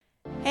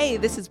Hey,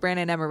 this is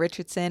Brandon and Emma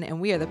Richardson, and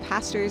we are the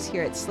pastors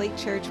here at Slate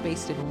Church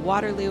based in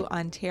Waterloo,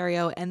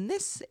 Ontario, and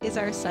this is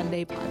our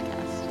Sunday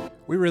podcast.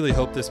 We really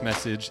hope this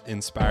message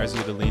inspires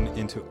you to lean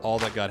into all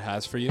that God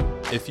has for you.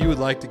 If you would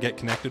like to get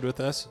connected with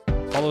us,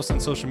 follow us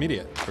on social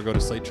media or go to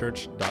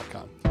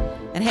slatechurch.com.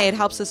 And hey, it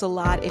helps us a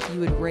lot if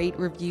you would rate,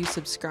 review,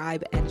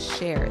 subscribe, and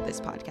share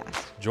this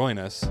podcast. Join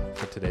us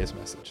for today's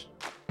message.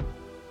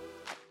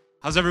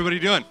 How's everybody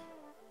doing?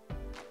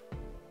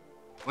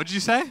 What did you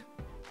say?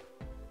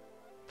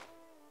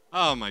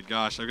 Oh my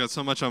gosh, I've got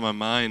so much on my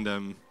mind.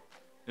 I'm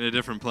in a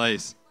different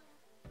place.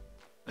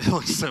 It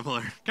looks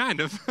similar. Kind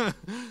of.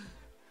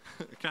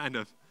 Kind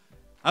of.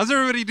 How's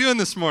everybody doing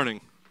this morning?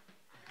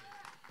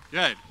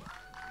 Good.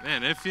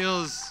 Man, it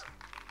feels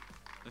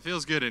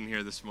good in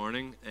here this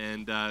morning,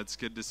 and it's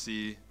good to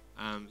see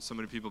so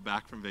many people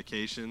back from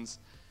vacations.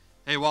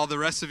 Hey, while the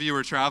rest of you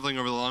were traveling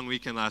over the long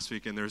weekend last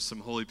weekend, there's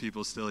some holy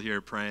people still here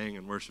praying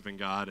and worshiping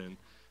God, and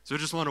so I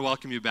just want to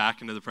welcome you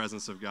back into the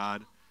presence of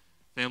God.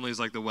 Families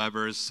like the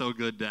Webbers, so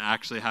good to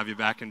actually have you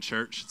back in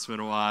church. It's been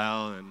a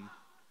while, and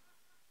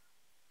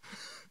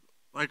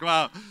like,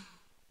 wow,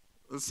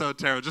 that's so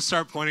terrible. Just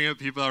start pointing at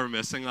people that were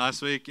missing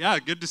last week. Yeah,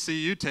 good to see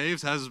you,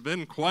 Taves. Has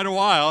been quite a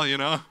while, you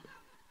know.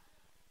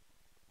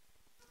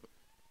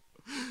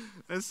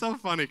 It's so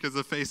funny because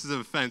the faces of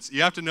offense.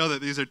 You have to know that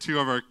these are two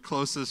of our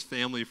closest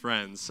family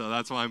friends, so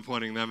that's why I'm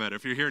pointing them at.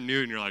 If you're here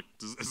new and you're like,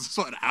 is this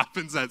what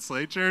happens at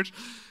Slate Church?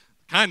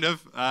 Kind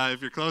of. If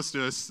you're close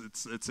to us,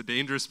 it's a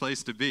dangerous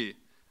place to be.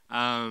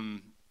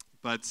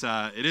 But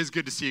it is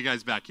good to see you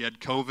guys back. You had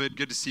COVID.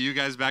 Good to see you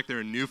guys back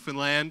there in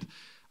Newfoundland,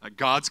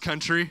 God's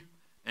country,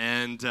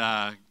 and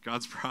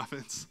God's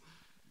province.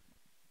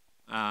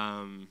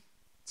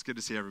 It's good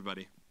to see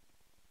everybody.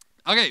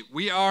 Okay,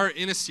 we are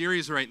in a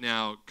series right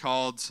now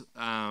called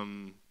Out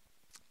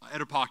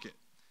of Pocket.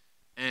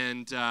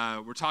 And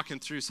we're talking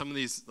through some of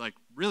these like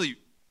really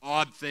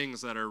odd things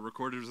that are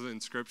recorded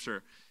within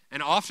Scripture.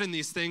 And often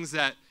these things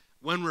that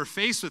when we're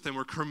faced with them,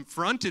 we're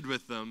confronted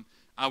with them,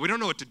 we don't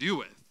know what to do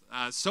with.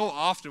 So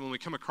often when we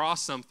come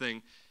across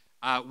something,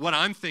 what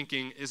I'm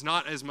thinking is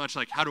not as much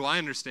like, how do I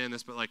understand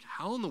this, but like,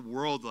 how in the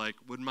world, like,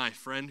 would my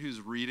friend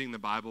who's reading the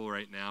Bible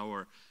right now,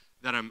 or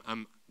that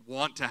I'm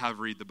want to have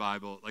read the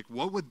Bible, like,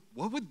 what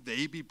would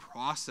they be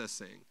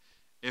processing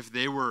if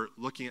they were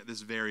looking at this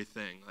very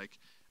thing? Like,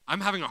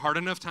 I'm having a hard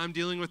enough time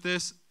dealing with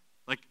this,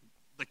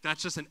 like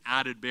that's just an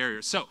added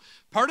barrier. So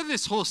part of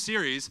this whole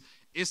series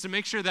is to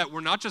make sure that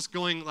we're not just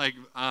going like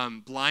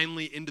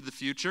blindly into the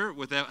future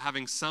without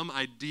having some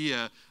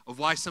idea of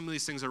why some of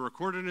these things are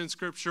recorded in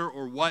Scripture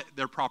or what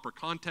their proper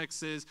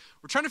context is.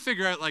 We're trying to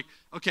figure out like,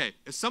 okay,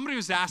 if somebody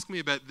was asking me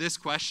about this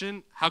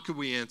question, how could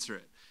we answer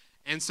it?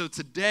 And so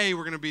today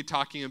we're going to be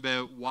talking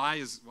about why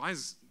is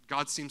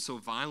God seem so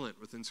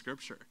violent within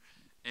Scripture,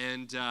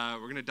 and we're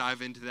going to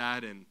dive into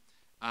that. And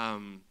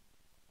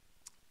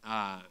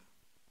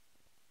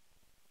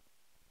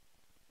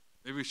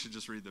maybe we should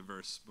just read the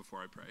verse before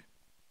I pray,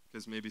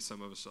 because maybe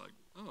some of us are like,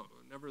 oh,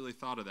 I never really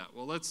thought of that.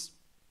 Well, let's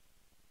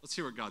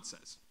hear what God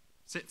says.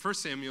 1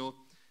 Samuel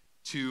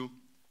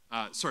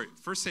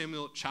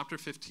chapter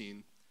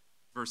 15,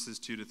 verses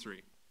 2 to 3.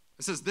 It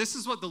says, "This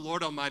is what the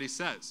Lord Almighty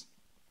says.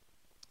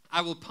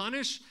 I will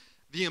punish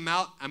the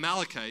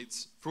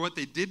Amalekites for what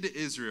they did to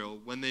Israel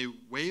when they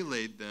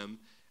waylaid them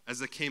as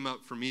they came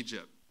up from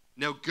Egypt.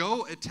 Now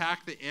go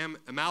attack the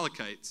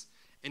Amalekites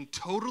and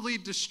totally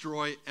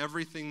destroy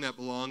everything that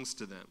belongs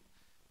to them.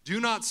 Do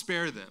not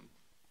spare them.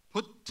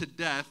 Put to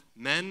death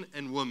men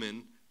and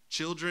women,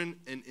 children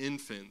and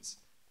infants,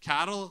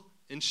 cattle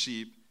and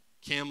sheep,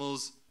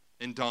 camels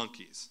and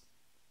donkeys."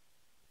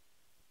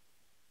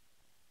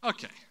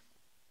 Okay.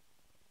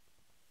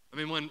 I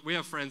mean, when we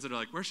have friends that are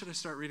like, where should I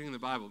start reading the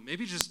Bible?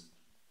 Maybe just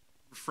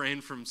refrain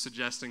from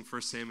suggesting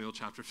 1 Samuel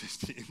chapter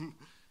 15.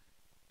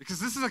 Because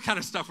this is the kind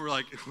of stuff we're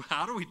like,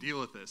 how do we deal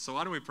with this? So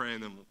why don't we pray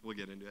and then we'll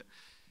get into it.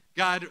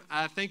 God,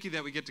 I thank you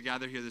that we get to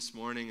gather here this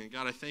morning. And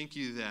God, I thank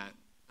you that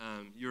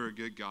you're a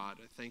good God.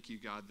 I thank you,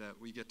 God, that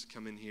we get to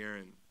come in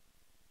here.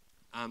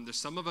 And there's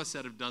some of us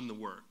that have done the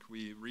work.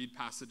 We read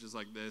passages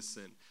like this.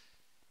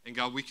 And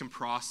God, we can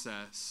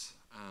process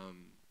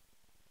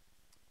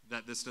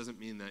that this doesn't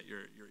mean that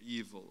you're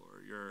evil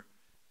or you're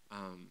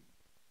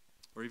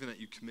or even that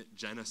you commit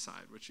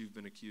genocide, which you've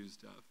been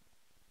accused of.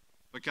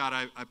 But God,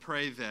 I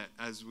pray that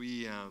as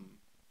we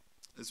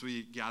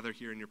gather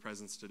here in your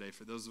presence today,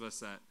 for those of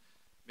us that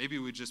maybe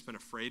we've just been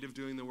afraid of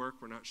doing the work,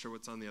 we're not sure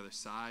what's on the other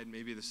side.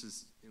 Maybe this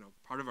is,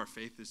 part of our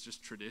faith is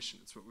just tradition.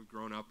 It's what we've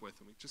grown up with,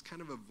 and we just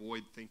kind of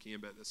avoid thinking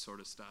about this sort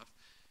of stuff.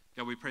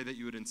 God, we pray that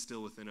you would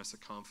instill within us a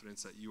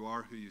confidence that you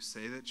are who you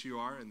say that you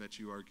are and that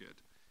you are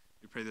good.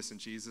 We pray this in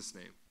Jesus'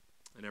 name.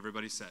 And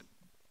everybody said,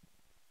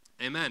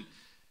 amen.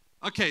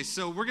 Okay,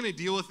 so we're going to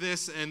deal with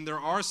this, and there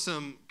are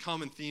some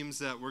common themes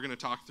that we're going to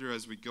talk through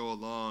as we go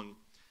along.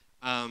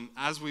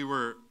 As we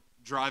were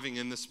driving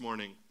in this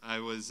morning,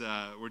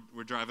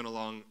 we're driving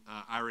along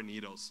Ira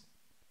Needles.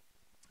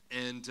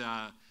 And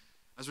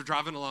as we're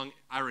driving along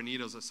Ira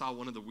Needles, I saw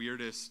one of the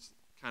weirdest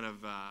kind of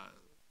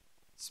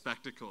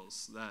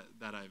spectacles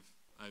that I've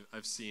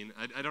I've seen.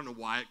 I don't know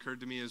why it occurred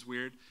to me as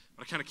weird,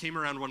 but I kind of came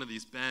around one of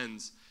these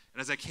bends,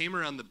 and as I came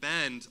around the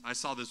bend, I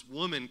saw this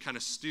woman kind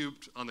of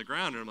stooped on the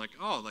ground, and I'm like,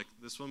 oh, like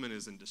this woman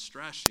is in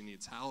distress. She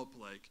needs help.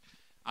 Like,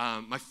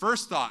 my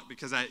first thought,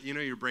 because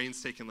your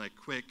brain's taking like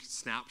quick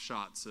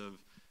snapshots of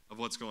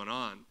what's going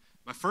on.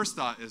 My first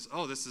thought is,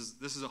 oh, this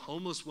is a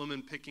homeless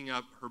woman picking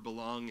up her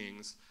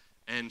belongings,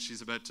 and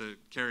she's about to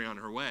carry on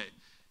her way.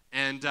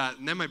 And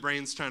then my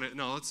brain's trying to,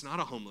 no, it's not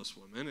a homeless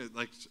woman.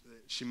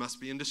 She must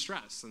be in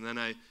distress. And then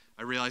I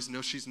realized,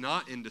 no, she's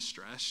not in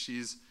distress.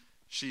 She's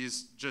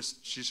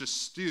just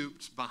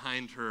stooped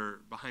behind her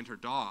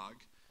dog.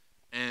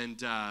 And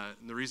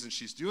the reason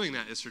she's doing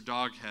that is her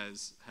dog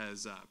has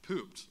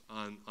pooped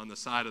on the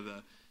side of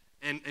the,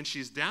 and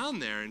she's down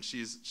there, and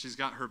she's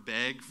got her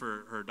bag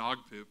for her dog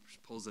poop. She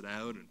pulls it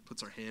out and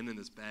puts her hand in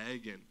this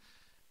bag,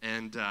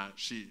 and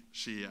she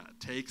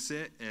takes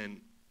it,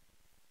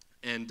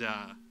 and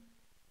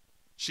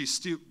she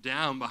stooped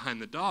down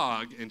behind the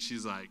dog, and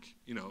she's like,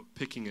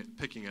 picking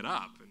it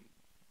up, and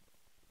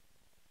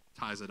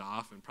ties it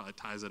off, and probably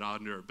ties it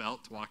onto her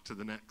belt to walk to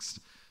the next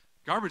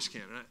garbage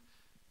can. And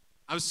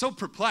I was so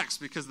perplexed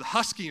because the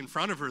husky in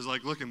front of her is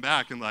like looking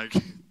back and like,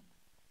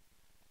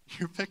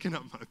 you're picking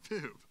up my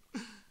poop.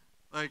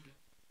 Like,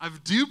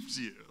 I've duped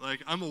you.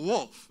 Like, I'm a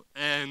wolf.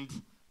 And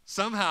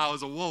somehow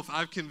as a wolf,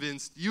 I've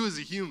convinced you as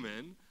a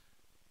human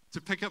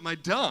to pick up my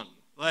dung.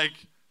 Like,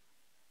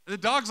 the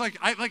dog's like,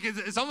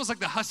 it's almost like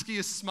the husky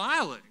is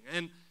smiling.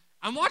 And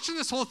I'm watching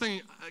this whole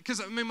thing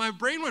because, my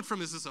brain went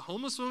from, is this a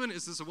homeless woman?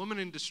 Is this a woman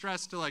in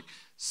distress? To like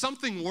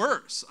something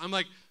worse. I'm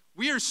like,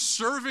 we are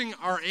serving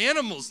our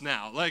animals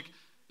now. Like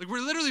we're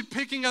literally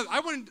picking up.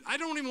 I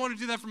don't even want to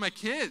do that for my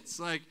kids.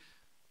 Like,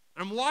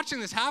 and I'm watching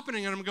this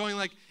happening, and I'm going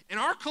like, in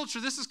our culture,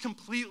 this is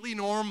completely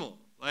normal.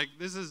 Like,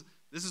 this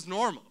is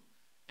normal.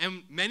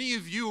 And many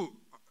of you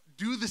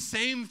do the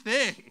same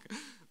thing.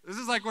 This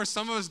is like where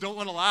some of us don't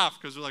want to laugh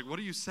because we're like, what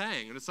are you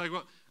saying? And it's like,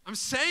 well, I'm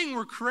saying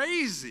we're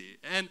crazy.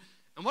 And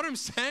what I'm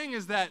saying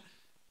is that,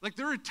 like,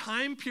 there are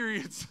time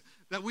periods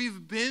that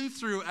we've been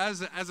through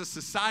as a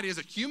society, as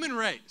a human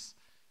race,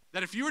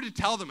 that if you were to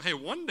tell them, hey,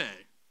 one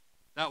day,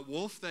 that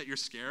wolf that you're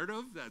scared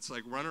of, that's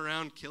like running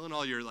around killing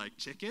all your like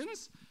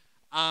chickens,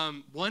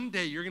 one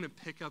day you're going to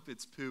pick up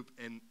its poop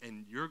and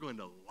you're going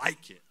to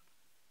like it.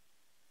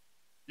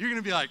 You're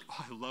going to be like,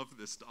 oh, I love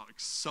this dog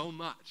so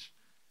much.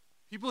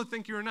 People would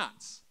think you're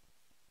nuts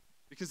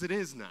because it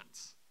is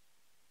nuts.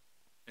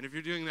 And if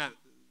you're doing that,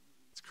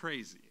 it's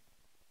crazy.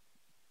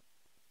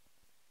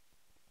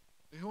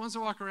 Who wants to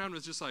walk around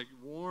with just like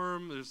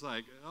warm, there's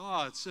like,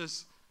 oh, it's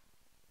just,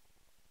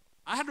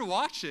 I had to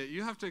watch it.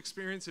 You have to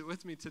experience it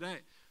with me today.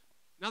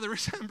 Now, the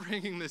reason I'm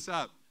bringing this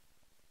up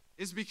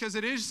is because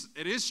it is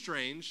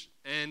strange,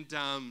 and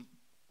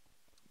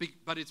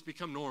but it's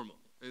become normal.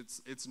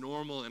 It's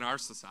normal in our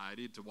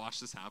society to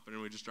watch this happen,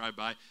 and we just drive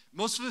by.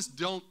 Most of us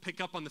don't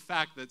pick up on the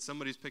fact that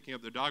somebody's picking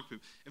up their dog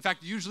poop. In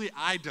fact, usually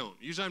I don't.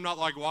 Usually I'm not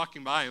like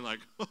walking by and like,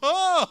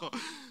 oh,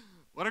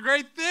 what a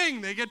great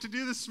thing they get to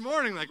do this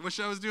morning. Like, wish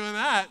I was doing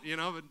that,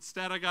 but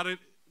instead I got it.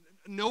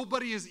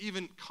 Nobody is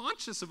even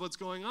conscious of what's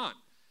going on.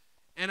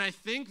 And I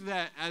think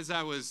that as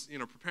I was,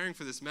 preparing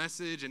for this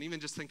message, and even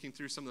just thinking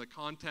through some of the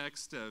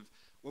context of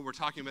what we're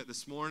talking about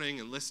this morning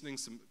and listening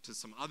to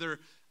some other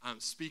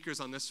speakers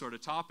on this sort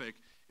of topic,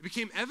 it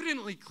became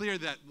evidently clear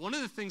that one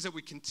of the things that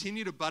we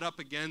continue to butt up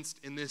against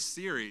in this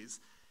series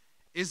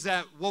is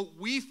that what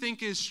we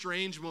think is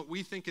strange, what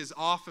we think is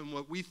off, and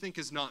what we think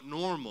is not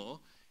normal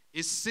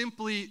is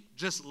simply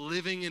just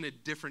living in a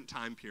different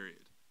time period.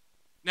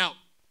 Now,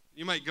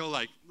 you might go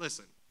like,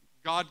 listen,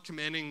 God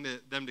commanding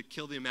them to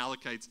kill the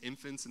Amalekites'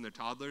 infants and their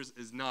toddlers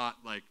is not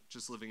like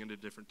just living in a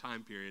different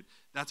time period.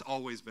 That's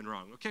always been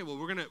wrong. Okay, well,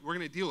 we're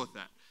gonna deal with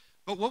that.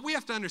 But what we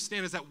have to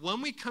understand is that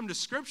when we come to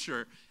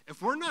Scripture,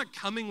 if we're not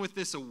coming with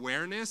this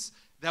awareness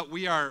that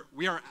we are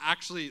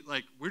actually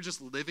like we're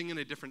just living in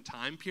a different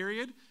time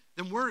period,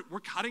 then we're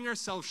cutting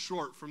ourselves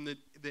short from the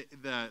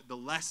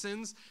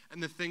lessons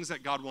and the things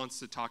that God wants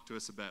to talk to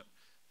us about.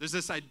 There's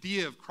this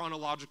idea of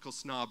chronological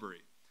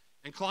snobbery.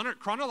 And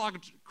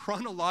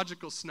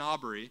chronological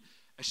snobbery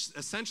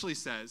essentially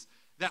says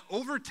that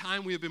over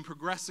time we have been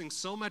progressing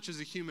so much as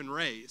a human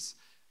race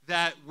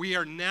that we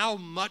are now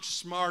much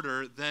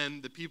smarter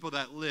than the people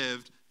that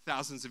lived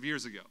thousands of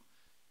years ago.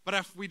 But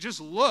if we just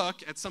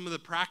look at some of the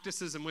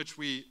practices in which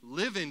we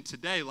live in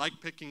today, like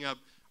picking up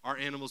our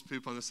animals'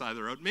 poop on the side of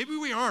the road, maybe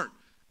we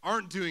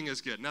aren't doing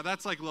as good. Now,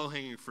 that's like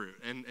low-hanging fruit,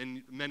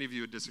 and many of you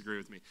would disagree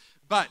with me.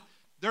 But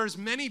there's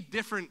many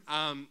different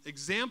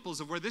examples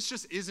of where this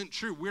just isn't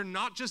true. We're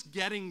not just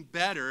getting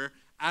better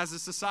as a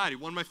society.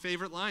 One of my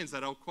favorite lines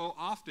that I'll quote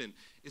often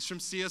is from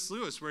C.S.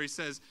 Lewis, where he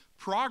says,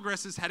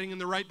 progress is heading in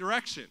the right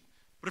direction.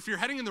 But if you're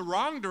heading in the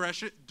wrong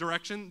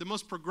direction, the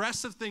most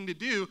progressive thing to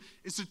do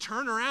is to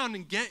turn around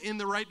and get in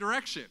the right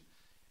direction.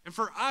 And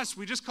for us,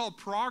 we just call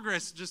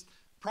progress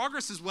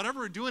progress is whatever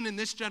we're doing in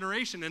this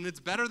generation, and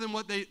it's better than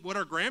what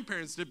our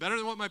grandparents did, better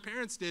than what my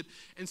parents did.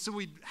 And so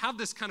we have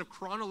this kind of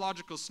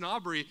chronological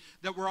snobbery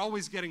that we're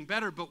always getting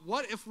better. But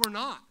what if we're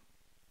not?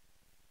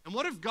 And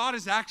what if God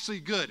is actually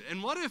good?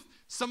 And what if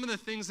some of the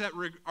things that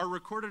are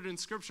recorded in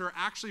Scripture are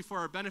actually for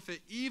our benefit,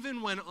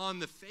 even when on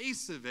the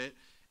face of it,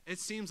 it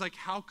seems like,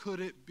 how could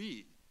it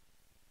be?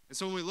 And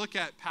so when we look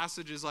at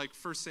passages like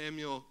 1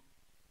 Samuel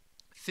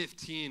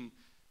 15,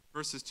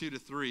 verses 2 to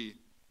 3,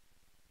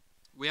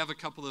 we have a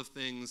couple of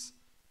things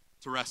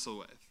to wrestle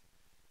with.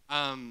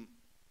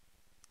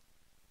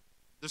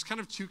 There's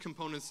kind of two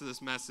components to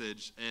this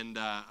message, and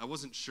I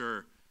wasn't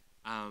sure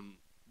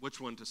which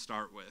one to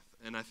start with.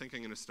 And I think I'm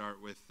going to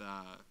start with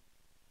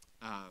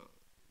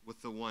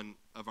the one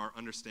of our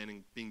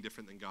understanding being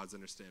different than God's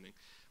understanding.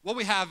 What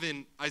we have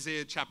in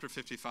Isaiah chapter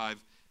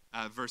 55,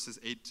 verses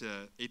 8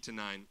 to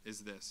 9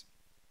 is this.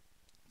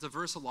 It's a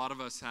verse a lot of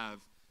us have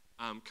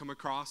come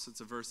across. It's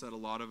a verse that a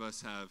lot of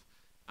us have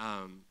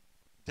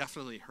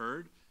definitely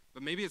heard.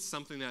 But maybe it's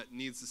something that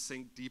needs to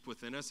sink deep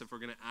within us if we're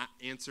going to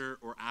answer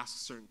or ask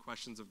certain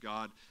questions of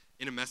God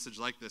in a message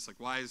like this. Like,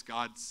 why does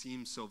God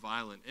seem so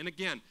violent? And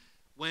again,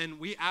 when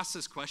we ask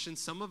this question,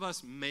 some of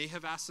us may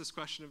have asked this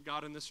question of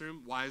God in this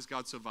room, why is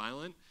God so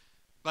violent?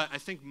 But I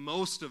think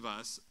most of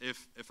us,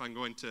 if I'm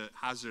going to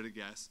hazard a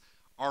guess,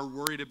 are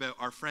worried about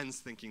our friends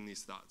thinking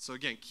these thoughts. So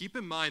again, keep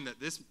in mind that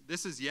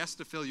this is, yes,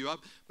 to fill you up,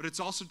 but it's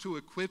also to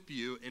equip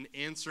you in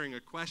answering a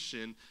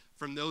question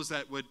from those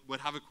that would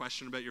have a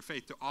question about your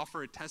faith, to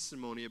offer a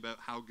testimony about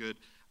how good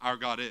our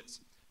God is.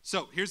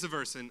 So here's the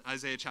verse in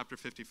Isaiah chapter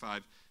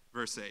 55,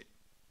 verse 8.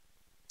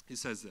 He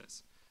says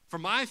this, "For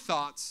my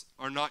thoughts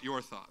are not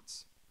your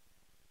thoughts,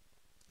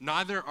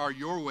 neither are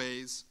your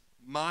ways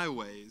my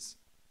ways,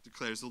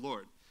 declares the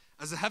Lord.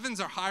 As the heavens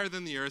are higher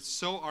than the earth,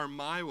 so are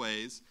my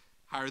ways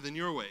higher than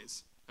your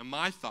ways, and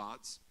my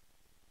thoughts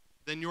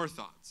than your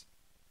thoughts."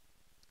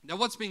 Now,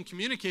 what's being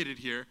communicated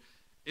here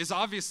is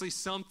obviously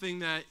something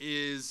that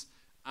is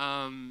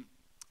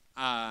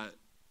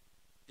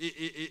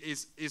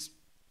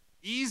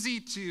easy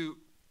to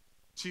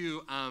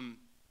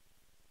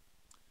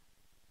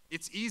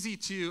it's easy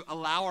to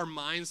allow our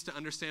minds to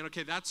understand.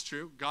 Okay, that's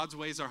true. God's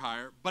ways are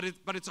higher, but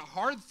it's a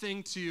hard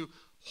thing to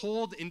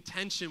hold in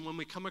tension when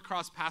we come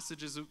across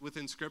passages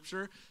within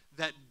Scripture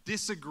that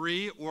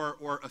disagree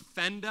or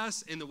offend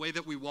us in the way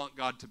that we want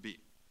God to be.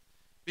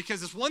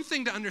 Because it's one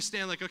thing to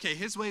understand, like, okay,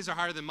 his ways are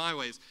higher than my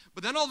ways.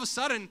 But then all of a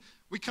sudden,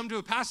 we come to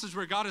a passage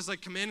where God is like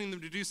commanding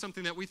them to do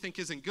something that we think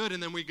isn't good.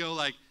 And then we go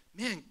like,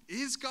 man,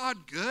 is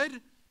God good?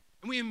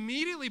 And we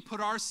immediately put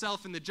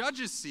ourselves in the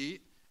judge's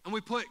seat and we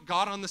put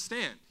God on the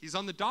stand. He's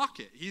on the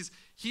docket. He's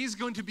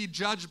going to be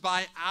judged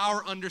by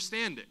our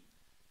understanding.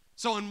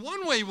 So in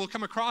one way, we'll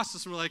come across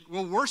this and we're like,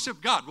 we'll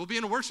worship God. We'll be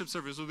in a worship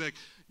service. We'll be like,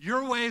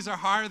 your ways are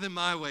higher than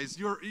my ways.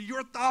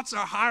 Your thoughts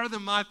are higher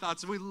than my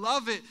thoughts. And we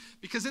love it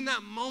because in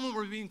that moment,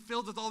 we're being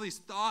filled with all these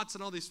thoughts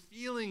and all these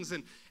feelings.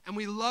 And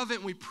we love it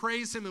and we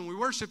praise him and we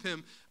worship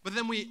him. But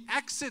then we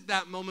exit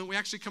that moment. We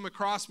actually come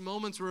across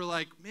moments where we're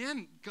like,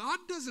 man, God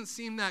doesn't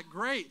seem that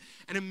great.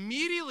 And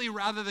immediately,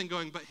 rather than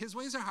going, but his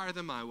ways are higher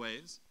than my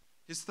ways,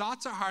 his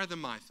thoughts are higher than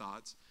my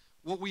thoughts,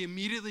 what we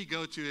immediately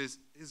go to is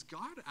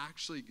God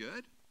actually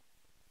good?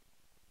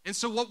 And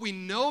so what we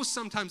know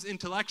sometimes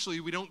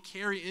intellectually, we don't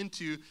carry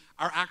into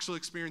our actual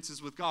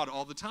experiences with God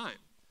all the time.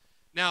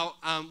 Now,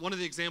 one of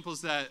the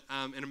examples that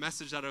in a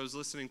message that I was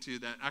listening to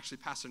that actually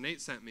Pastor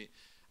Nate sent me,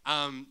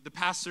 the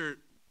pastor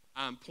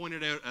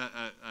pointed out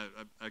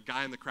a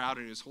guy in the crowd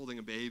and he was holding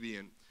a baby.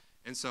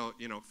 And so,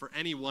 you know, for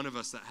any one of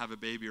us that have a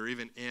baby, or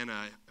even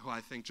Anna, who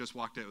I think just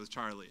walked out with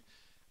Charlie,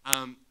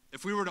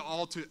 if we were to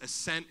all to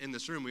assent in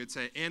this room, we would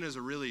say, Anna's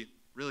a really,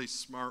 really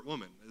smart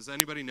woman. Does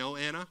anybody know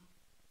Anna?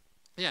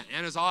 Yeah,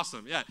 Anna's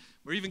awesome. Yeah,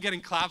 we're even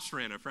getting claps for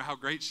Anna for how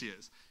great she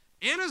is.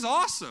 Anna's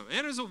awesome.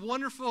 Anna's a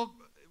wonderful,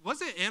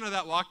 was it Anna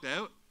that walked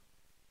out?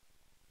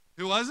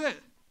 Who was it?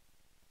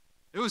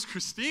 It was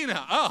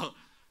Christina. Oh.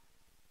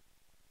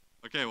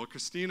 Okay, well,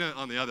 Christina,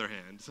 on the other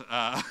hand,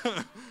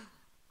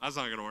 that's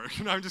not going to work.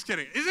 No, I'm just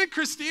kidding. Isn't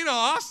Christina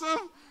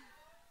awesome?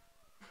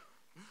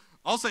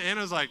 Also,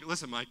 Anna's like,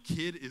 listen, my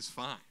kid is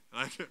fine.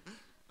 Like,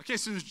 okay,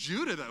 so it was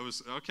Judah that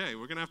was, okay,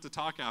 we're going to have to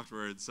talk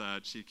afterwards,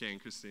 Chike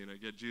and Christina,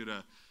 get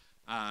Judah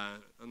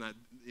on that,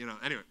 you know,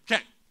 anyway.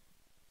 Okay,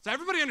 so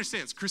everybody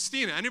understands.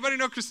 Christina, anybody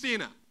know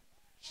Christina?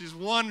 She's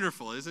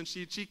wonderful, isn't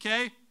she,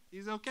 Chike?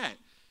 He's okay.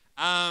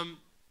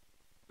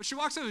 But she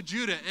walks out with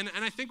Judah, and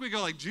I think we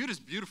go like, Judah's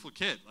a beautiful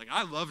kid. Like,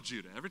 I love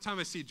Judah. Every time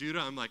I see Judah,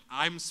 I'm like,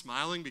 I'm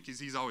smiling because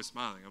he's always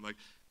smiling. I'm like,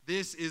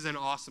 this is an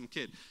awesome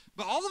kid.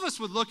 But all of us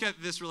would look at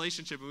this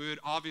relationship, and we would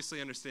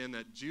obviously understand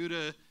that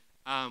Judah,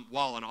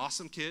 while an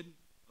awesome kid,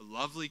 a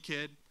lovely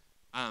kid,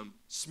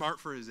 smart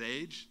for his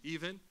age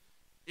even,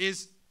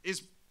 is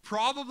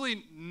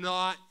probably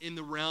not in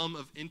the realm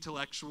of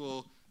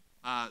intellectual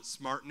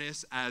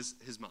smartness as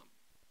his mom.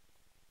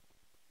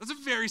 That's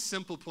a very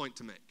simple point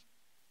to make,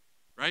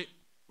 right?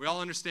 We all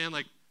understand,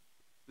 like,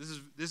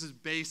 this is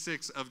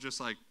basics of just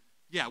like,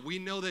 yeah, we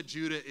know that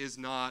Judah is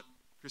not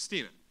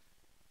Christina.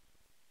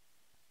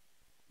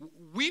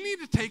 We need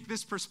to take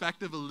this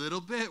perspective a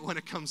little bit when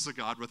it comes to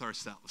God with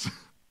ourselves,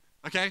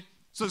 okay?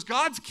 So as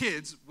God's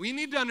kids, we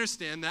need to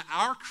understand that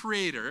our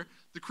Creator,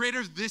 the creator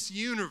of this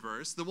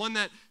universe, the one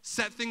that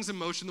set things in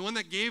motion, the one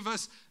that gave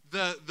us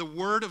the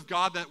word of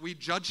God that we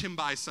judge him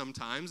by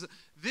sometimes,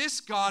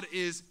 this God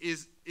is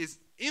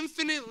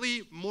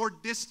infinitely more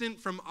distant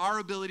from our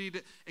ability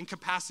and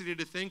capacity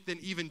to think than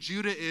even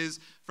Judah is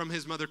from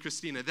his mother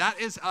Christina. That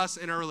is us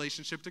in our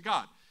relationship to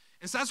God.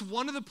 And so that's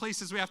one of the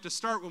places we have to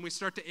start when we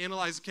start to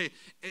analyze, okay,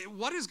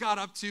 what is God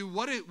up to?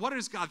 What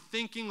is God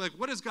thinking? Like,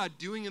 what is God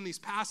doing in these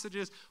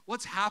passages?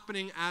 What's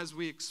happening as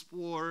we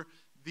explore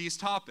these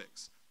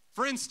topics?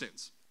 For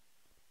instance,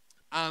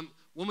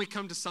 when we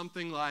come to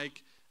something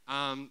like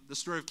the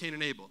story of Cain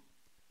and Abel,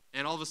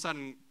 and all of a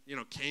sudden,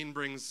 Cain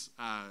brings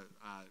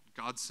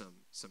God some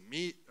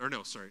meat,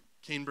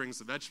 Cain brings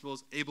the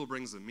vegetables, Abel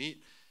brings the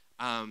meat,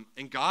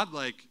 and God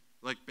like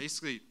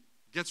basically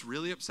gets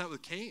really upset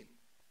with Cain.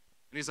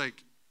 And he's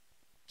like,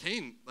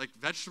 Cain, like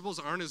vegetables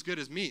aren't as good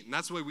as meat. And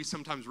that's the way we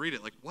sometimes read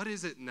it. Like, what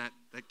is it in that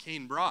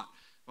Cain brought?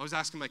 I was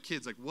asking my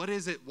kids, like, what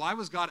is it? Why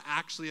was God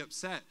actually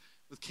upset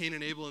with Cain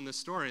and Abel in this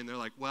story? And they're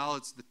like, well,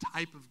 it's the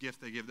type of gift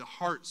they gave, the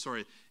heart,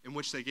 in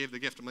which they gave the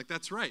gift. I'm like,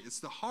 that's right,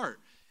 it's the heart.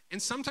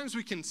 And sometimes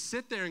we can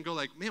sit there and go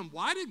like, man,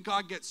 why did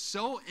God get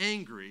so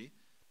angry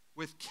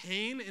with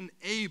Cain and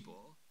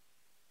Abel,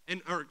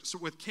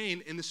 with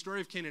Cain in the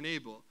story of Cain and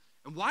Abel?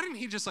 And why didn't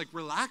he just like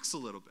relax a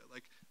little bit?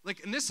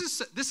 And this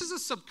is a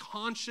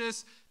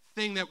subconscious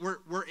thing that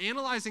we're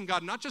analyzing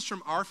God, not just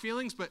from our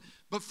feelings,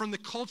 but from the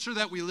culture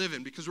that we live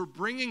in, because we're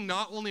bringing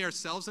not only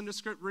ourselves into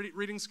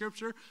reading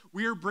Scripture,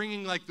 we are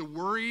bringing like the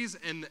worries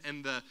and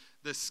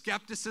the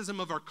skepticism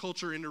of our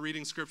culture into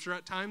reading Scripture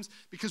at times,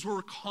 because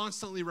we're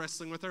constantly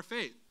wrestling with our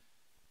faith.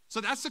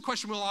 So that's the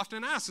question we'll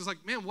often ask, is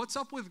like, man, what's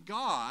up with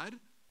God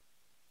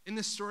in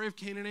the story of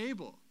Cain and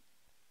Abel?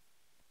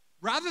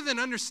 Rather than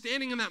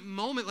understanding in that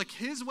moment, like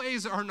his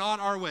ways are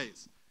not our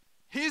ways.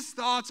 His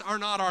thoughts are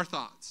not our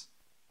thoughts.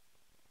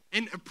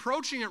 And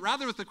approaching it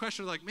rather with the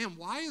question of like, man,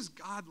 why is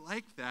God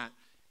like that?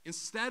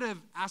 Instead of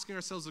asking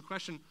ourselves the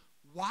question,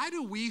 why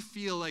do we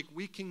feel like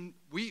we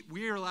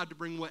are allowed to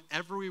bring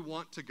whatever we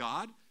want to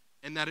God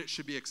and that it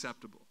should be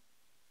acceptable?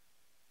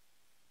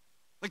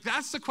 Like,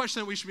 that's the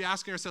question that we should be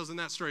asking ourselves in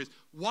that story is,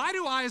 why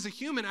do I as a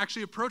human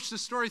actually approach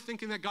this story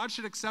thinking that God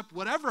should accept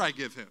whatever I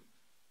give him?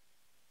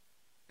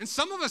 And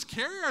some of us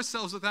carry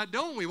ourselves with that,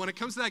 don't we? When it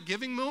comes to that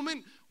giving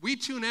moment, we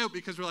tune out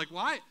because we're like,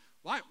 why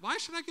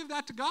should I give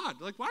that to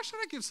God? Like, why should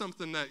I give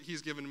something that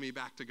he's given to me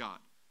back to God?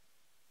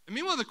 And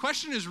meanwhile, the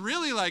question is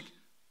really like,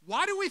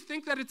 why do we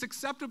think that it's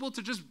acceptable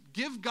to just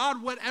give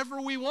God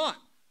whatever we want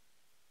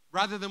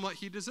rather than what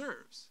he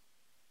deserves?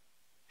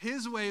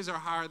 His ways are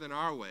higher than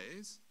our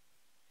ways.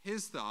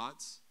 His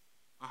thoughts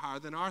are higher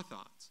than our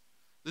thoughts.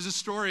 There's a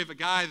story of a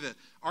guy, the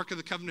Ark of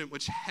the Covenant,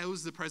 which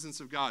housed the presence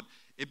of God.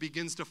 It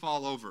begins to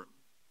fall over.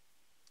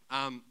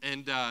 And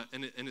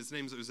his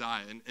name's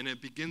Uzziah, and it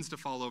begins to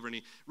fall over, and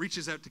he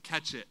reaches out to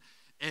catch it.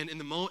 And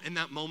in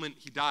that moment,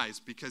 he dies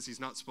because he's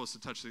not supposed to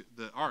touch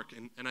the ark.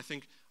 And I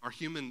think our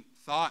human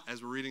thought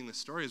as we're reading the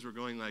story is we're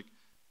going like,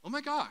 oh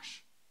my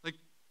gosh, like,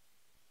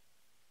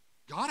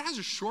 God has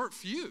a short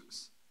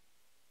fuse.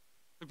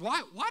 Like,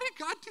 why did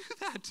God do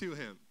that to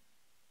him?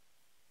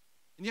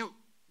 And yet,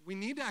 we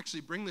need to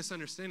actually bring this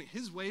understanding.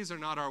 His ways are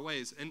not our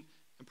ways. And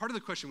part of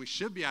the question we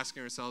should be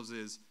asking ourselves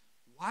is,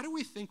 why do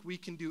we think we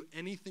can do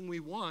anything we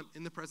want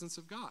in the presence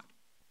of God?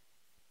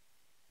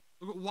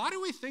 Why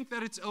do we think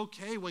that it's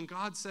okay when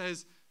God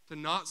says to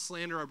not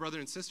slander our brother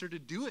and sister, to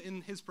do it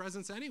in his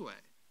presence anyway?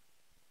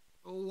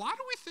 Why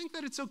do we think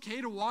that it's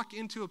okay to walk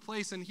into a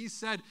place and he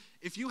said,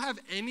 if you have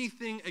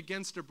anything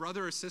against a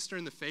brother or sister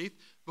in the faith,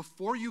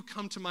 before you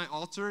come to my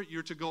altar,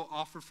 you're to go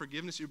offer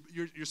forgiveness.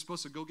 You're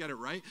supposed to go get it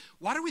right.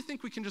 Why do we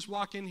think we can just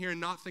walk in here and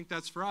not think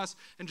that's for us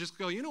and just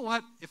go, you know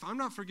what? If I'm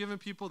not forgiving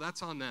people,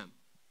 that's on them.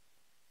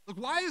 Look,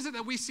 why is it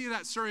that we see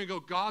that story and go,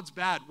 God's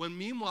bad, when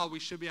meanwhile we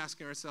should be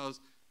asking ourselves,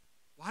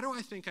 why do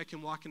I think I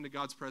can walk into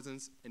God's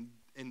presence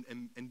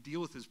and deal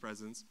with his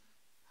presence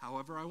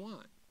however I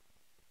want?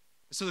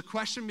 So the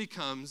question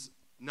becomes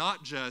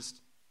not just,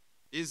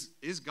 is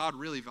God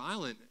really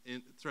violent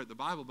throughout the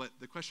Bible, but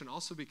the question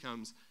also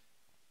becomes,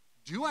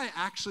 do I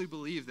actually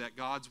believe that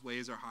God's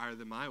ways are higher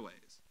than my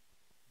ways?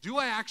 Do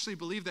I actually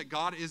believe that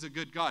God is a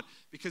good God?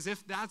 Because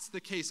if that's the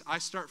case, I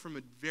start from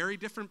a very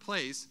different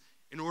place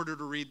in order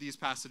to read these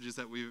passages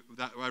that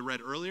I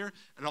read earlier,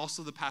 and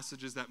also the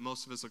passages that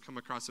most of us will come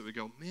across that we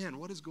go, man,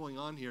 what is going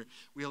on here?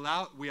 We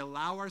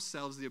allow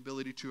ourselves the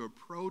ability to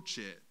approach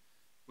it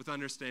with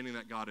understanding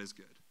that God is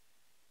good.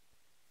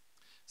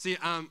 See,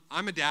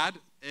 I'm a dad,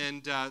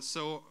 and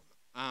so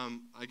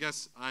I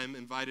guess I'm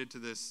invited to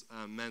this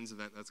men's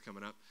event that's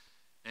coming up,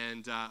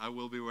 and I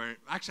will be wearing,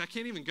 actually I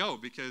can't even go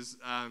because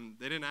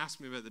they didn't ask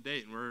me about the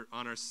date, and we're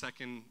on our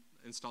second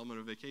installment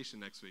of vacation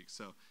next week,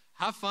 so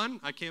have fun.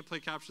 I can't play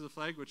capture the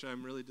flag, which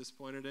I'm really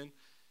disappointed in.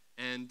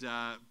 And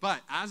but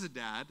as a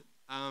dad,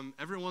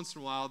 every once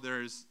in a while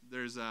there's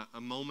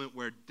a moment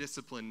where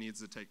discipline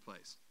needs to take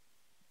place.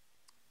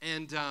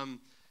 And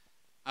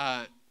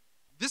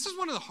this is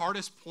one of the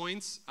hardest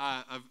points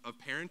of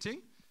parenting,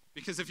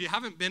 because if you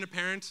haven't been a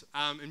parent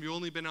and you've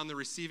only been on the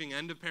receiving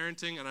end of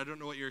parenting, and I don't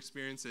know what your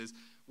experience is,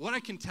 what I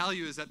can tell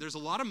you is that there's a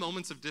lot of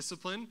moments of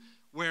discipline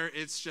where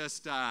it's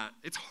just,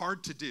 it's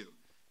hard to do.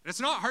 And it's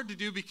not hard to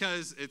do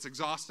because it's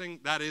exhausting.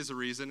 That is a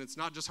reason. It's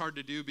not just hard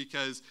to do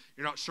because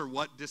you're not sure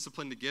what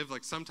discipline to give.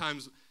 Like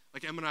sometimes,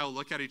 like Emma and I will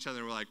look at each other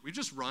and we're like, we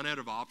just run out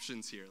of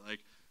options here.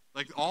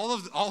 Like all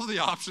of the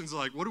options are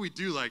like, what do we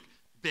do? Like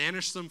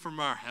banish them from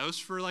our house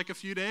for like a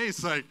few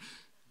days? Like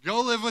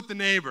go live with the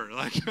neighbor.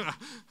 Like,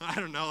 I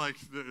don't know, like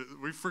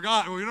we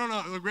forgot, we don't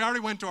know. Like, we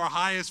already went to our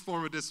highest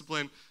form of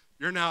discipline.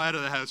 You're now out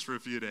of the house for a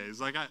few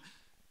days. Like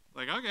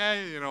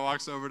okay,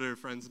 walks over to her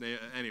friend's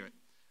anyway.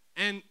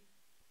 And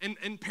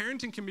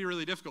parenting can be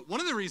really difficult. One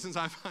of the reasons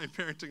I find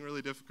parenting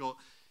really difficult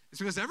is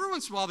because every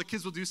once in a while the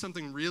kids will do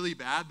something really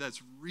bad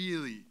that's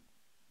really,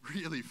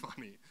 really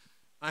funny.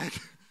 Like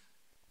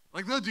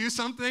they'll do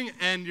something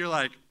and you're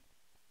like,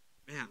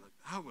 man,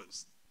 that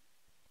was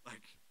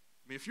like,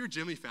 I mean, if you're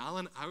Jimmy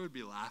Fallon, I would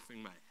be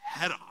laughing my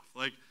head off.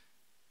 Like,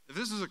 if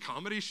this was a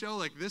comedy show,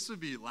 like this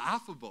would be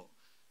laughable.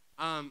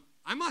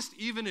 I must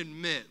even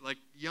admit, like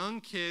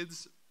young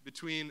kids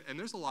and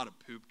there's a lot of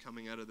poop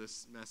coming out of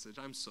this message.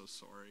 I'm so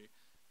sorry.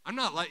 I'm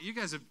not like, you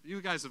guys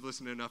have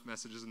listened to enough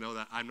messages to know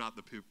that I'm not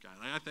the poop guy.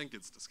 Like, I think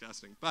it's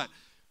disgusting. But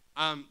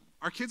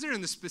our kids are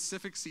in the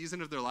specific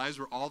season of their lives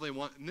where all they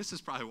want, and this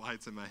is probably why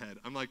it's in my head.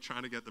 I'm like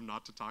trying to get them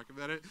not to talk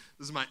about it.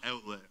 This is my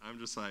outlet. I'm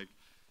just like,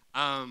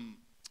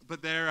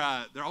 but they're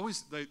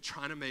always like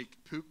trying to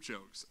make poop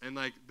jokes. And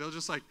like, they'll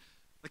just like,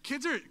 the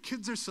kids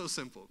are so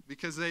simple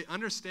because they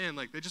understand,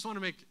 like they just want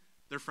to make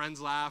their friends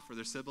laugh or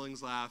their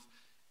siblings laugh.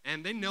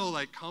 And they know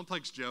like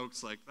complex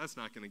jokes, like that's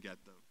not going to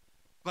get them.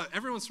 But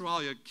every once in a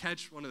while, you'll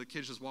catch one of the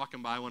kids just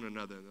walking by one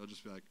another, and they'll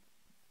just be like,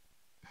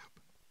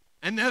 poop.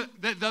 And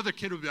the other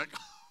kid will be like,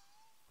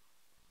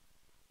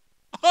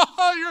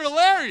 oh, you're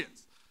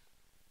hilarious.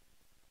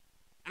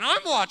 And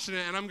I'm watching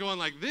it, and I'm going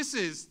like, this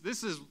is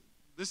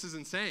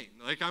insane.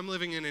 Like, I'm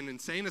living in an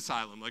insane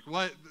asylum. Like,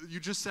 what?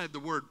 You just said the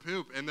word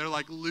poop, and they're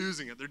like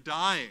losing it. They're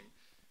dying.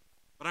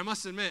 But I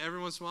must admit, every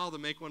once in a while, they'll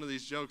make one of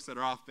these jokes that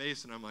are off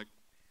base, and I'm like,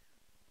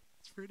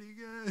 that's pretty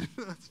good.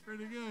 That's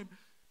pretty good.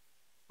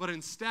 But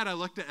instead, I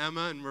looked at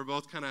Emma, and we're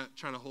both kind of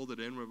trying to hold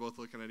it in. We're both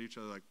looking at each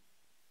other like,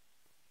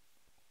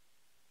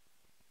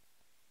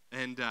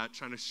 and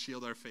trying to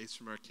shield our face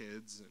from our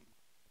kids. And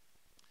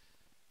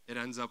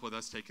it ends up with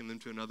us taking them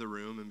to another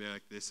room and being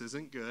like, this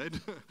isn't good.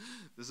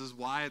 This is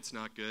why it's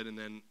not good. And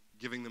then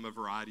giving them a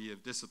variety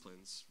of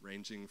disciplines,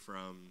 ranging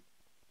from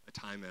a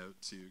timeout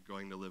to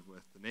going to live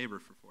with the neighbor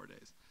for 4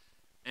 days.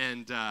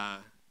 And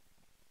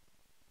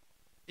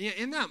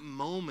in that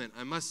moment,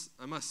 I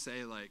must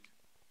say, like,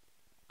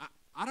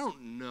 I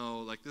don't know,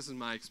 like this is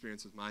my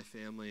experience with my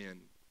family, and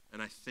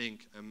I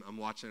think I'm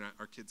watching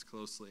our kids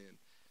closely,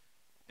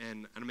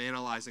 and I'm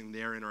analyzing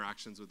their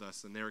interactions with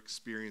us and their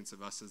experience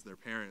of us as their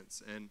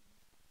parents. And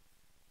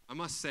I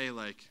must say,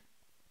 like,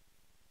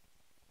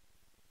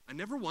 I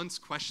never once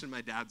questioned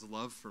my dad's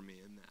love for me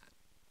in that.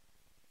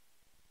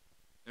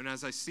 And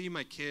as I see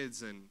my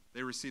kids and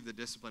they receive the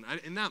discipline,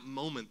 in that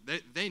moment,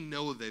 they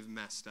know they've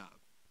messed up.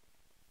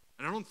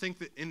 And I don't think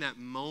that in that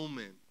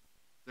moment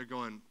they're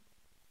going,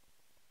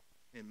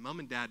 and mom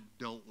and dad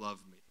don't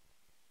love me.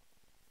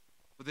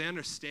 But they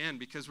understand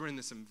because we're in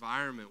this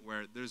environment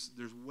where there's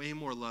way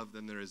more love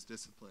than there is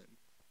discipline.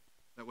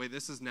 That way,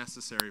 this is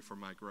necessary for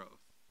my growth.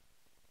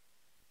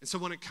 And so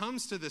when it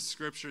comes to these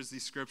scriptures,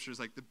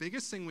 like the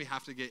biggest thing we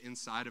have to get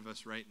inside of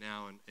us right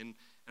now, and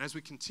as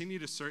we continue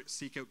to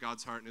seek out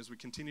God's heart and as we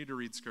continue to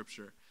read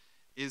scripture,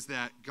 is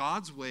that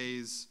God's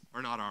ways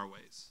are not our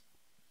ways.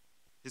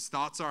 His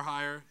thoughts are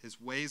higher,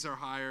 his ways are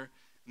higher,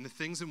 and the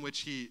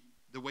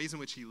ways in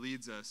which he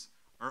leads us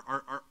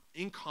are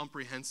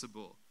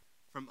incomprehensible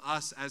from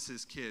us as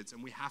his kids,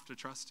 and we have to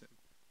trust him.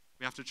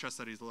 We have to trust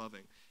that he's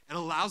loving. It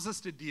allows us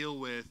to deal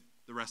with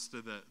the rest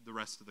of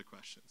the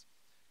questions.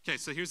 Okay,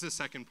 so here's the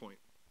second point.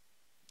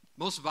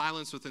 Most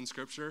violence within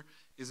Scripture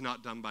is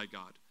not done by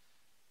God.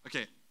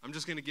 Okay, I'm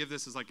just going to give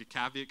this as like a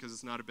caveat because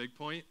it's not a big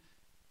point.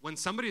 When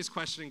somebody is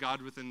questioning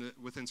God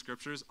within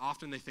Scriptures,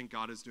 often they think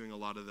God is doing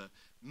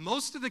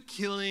most of the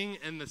killing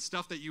and the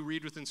stuff that you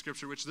read within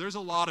Scripture, which there's a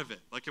lot of it.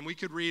 Like, and we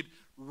could read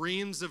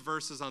reams of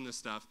verses on this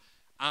stuff.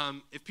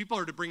 If people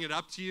are to bring it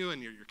up to you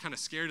and you're kind of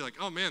scared, you're like,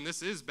 oh man,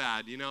 this is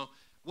bad,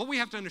 what we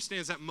have to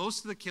understand is that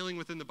most of the killing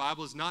within the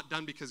Bible is not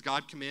done because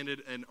God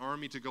commanded an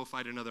army to go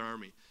fight another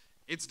army.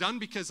 It's done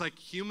because like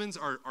humans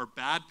are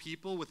bad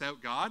people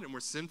without God, and we're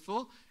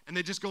sinful, and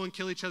they just go and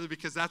kill each other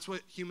because that's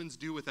what humans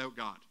do without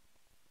God.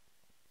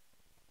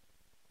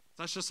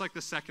 So that's just like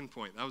the second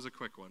point. That was a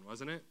quick one,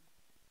 wasn't it?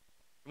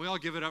 Can we all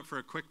give it up for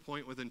a quick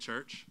point within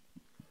church?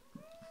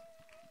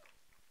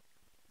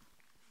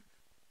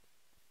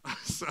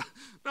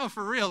 No,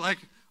 for real. Like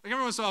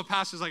every once in a while,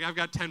 pastor's like, I've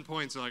got 10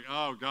 points. They're like,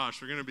 oh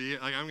gosh,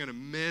 I'm gonna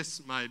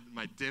miss my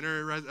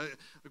dinner. Like,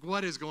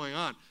 what is going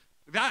on?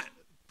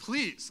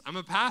 Please, I'm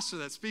a pastor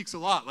that speaks a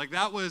lot. Like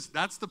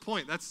that's the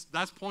point.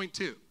 That's point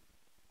 2.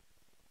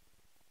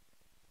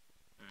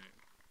 All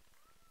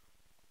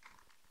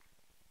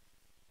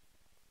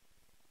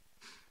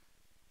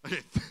right.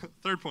 Okay,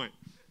 third point.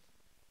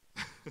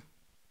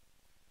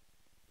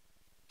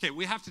 Okay,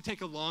 we have to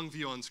take a long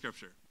view on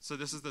Scripture. So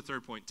this is the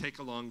third point, take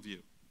a long view.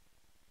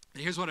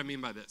 And here's what I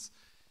mean by this.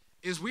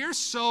 Is we are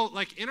so,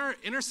 like in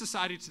our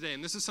society today,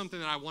 and this is something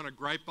that I want to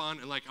gripe on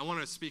and like I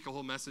want to speak a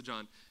whole message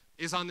on,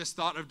 is on this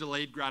thought of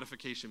delayed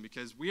gratification,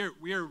 because we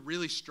are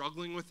really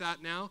struggling with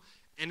that now,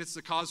 and it's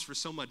the cause for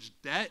so much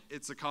debt,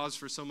 it's the cause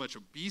for so much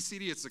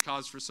obesity, it's the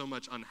cause for so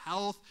much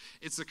unhealth,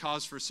 it's the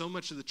cause for so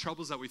much of the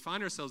troubles that we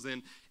find ourselves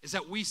in, is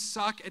that we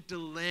suck at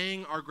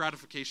delaying our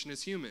gratification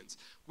as humans.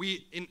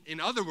 We, in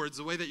other words,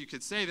 the way that you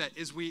could say that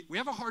is we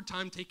have a hard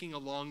time taking a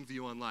long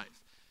view on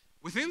life.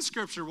 Within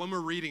Scripture, when we're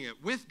reading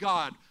it, with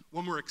God,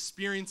 when we're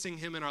experiencing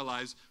Him in our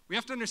lives, we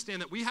have to understand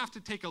that we have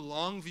to take a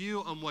long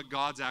view on what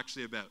God's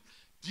actually about.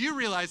 Do you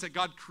realize that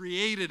God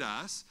created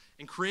us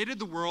and created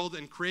the world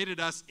and created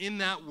us in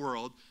that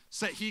world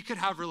so that He could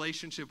have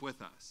relationship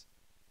with us?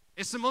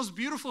 It's the most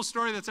beautiful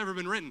story that's ever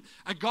been written.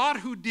 A God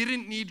who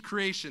didn't need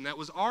creation, that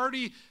was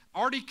already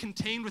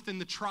contained within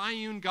the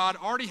triune God,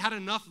 already had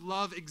enough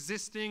love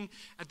existing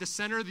at the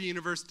center of the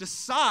universe,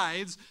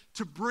 decides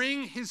to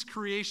bring His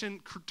creation,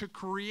 to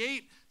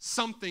create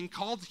something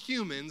called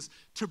humans,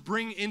 to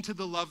bring into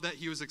the love that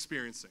He was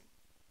experiencing.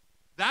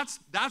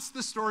 That's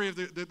the story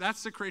of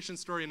that's the creation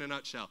story in a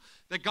nutshell.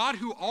 That God,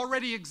 who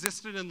already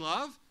existed in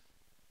love,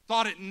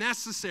 thought it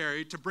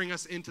necessary to bring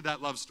us into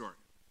that love story.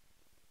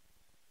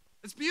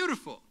 It's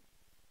beautiful.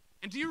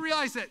 And do you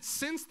realize that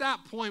since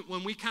that point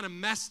when we kind of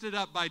messed it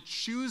up by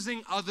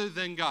choosing other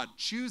than God,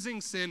 choosing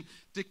sin,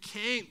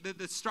 decay,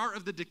 the start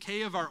of the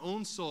decay of our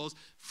own souls,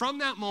 from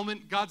that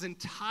moment,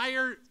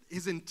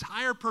 His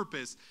entire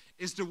purpose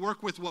is to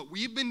work with what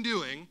we've been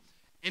doing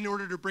in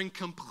order to bring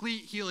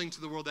complete healing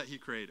to the world that He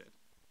created.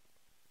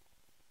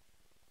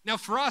 Now,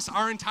 for us,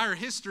 our entire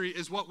history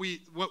is what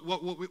we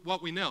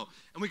know.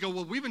 And we go,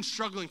 well, we've been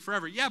struggling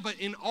forever. Yeah, but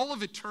in all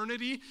of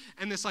eternity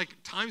and this like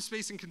time,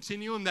 space, and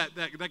continuum that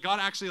God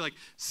actually like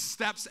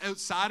steps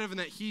outside of and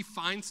that He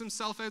finds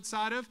Himself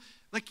outside of,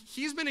 like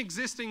He's been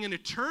existing in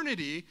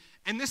eternity,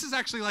 and this is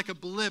actually like a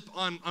blip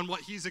on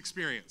what He's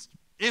experienced,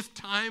 if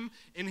time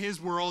in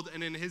His world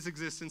and in His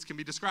existence can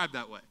be described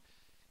that way.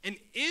 And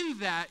in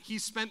that, He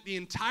spent the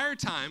entire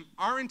time,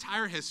 our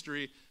entire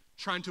history,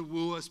 trying to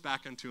woo us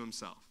back unto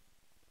Himself.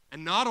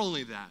 And not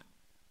only that,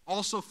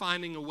 also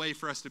finding a way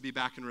for us to be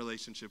back in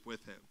relationship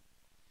with Him.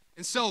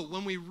 And so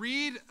when we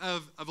read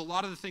of a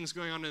lot of the things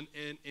going on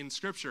in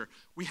Scripture,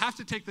 we have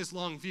to take this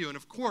long view. And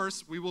of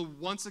course, we will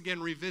once again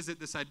revisit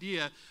this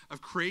idea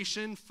of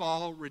creation,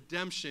 fall,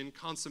 redemption,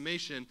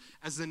 consummation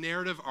as the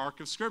narrative arc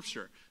of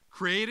Scripture.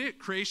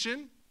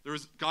 Creation,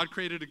 God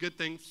created a good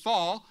thing.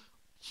 Fall,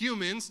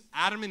 humans,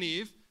 Adam and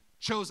Eve,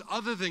 chose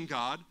other than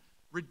God.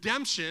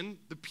 Redemption,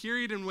 the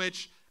period in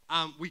which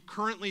we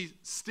currently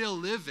still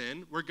live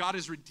in, where God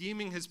is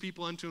redeeming His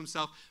people unto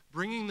Himself,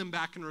 bringing them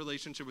back in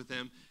relationship with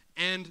Him,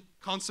 and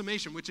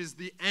consummation, which is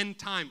the end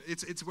time.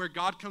 It's where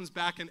God comes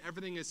back and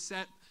everything is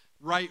set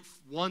right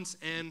once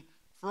and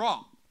for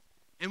all.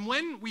 And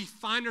when we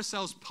find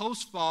ourselves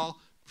post-fall,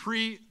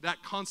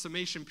 that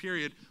consummation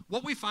period,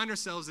 what we find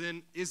ourselves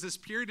in is this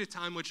period of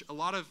time which a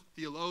lot of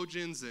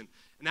theologians and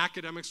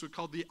academics would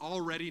call the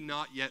already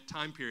not yet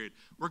time period,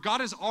 where God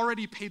has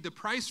already paid the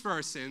price for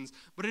our sins,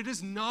 but it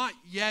is not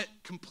yet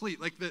complete.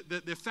 Like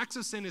the effects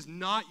of sin is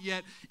not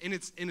yet in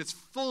its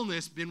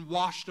fullness been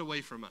washed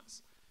away from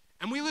us.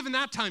 And we live in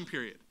that time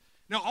period.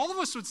 Now, all of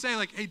us would say,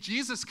 like, hey,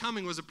 Jesus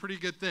coming was a pretty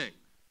good thing.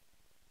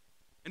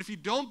 And if you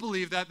don't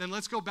believe that, then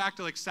let's go back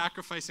to like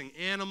sacrificing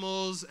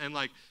animals, and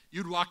like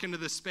you'd walk into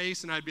this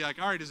space and I'd be like,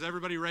 all right, is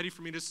everybody ready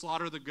for me to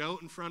slaughter the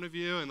goat in front of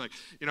you? And like,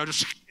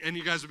 and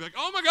you guys would be like,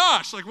 oh my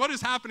gosh, like what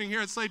is happening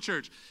here at Slate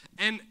Church?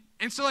 And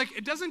so like,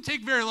 it doesn't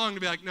take very long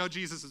to be like, no,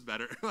 Jesus is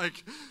better.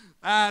 Like,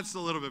 that's a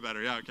little bit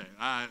better. Yeah, okay,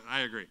 I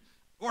agree.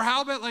 Or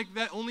how about like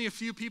that only a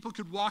few people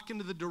could walk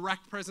into the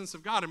direct presence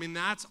of God? I mean,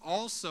 that's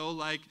also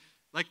like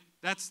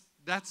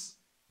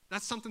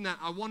that's something that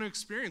I want to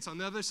experience. On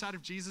the other side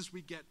of Jesus,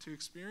 we get to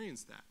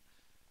experience that.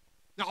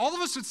 Now, all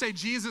of us would say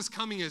Jesus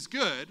coming is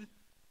good,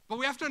 but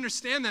we have to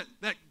understand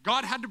that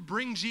God had to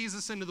bring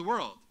Jesus into the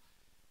world.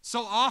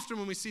 So often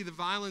when we see the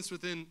violence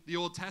within the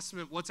Old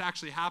Testament, what's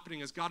actually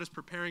happening is God is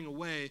preparing a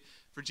way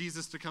for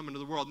Jesus to come into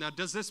the world. Now,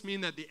 does this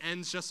mean that the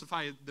ends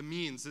justify the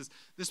means? Does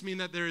this mean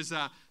that there's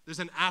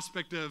an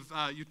aspect of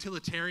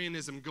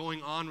utilitarianism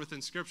going on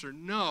within Scripture?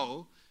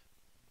 No.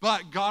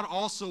 But God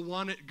also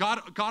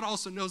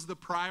knows the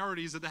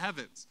priorities of the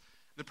heavens.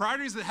 The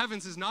priorities of the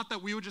heavens is not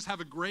that we would just have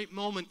a great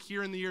moment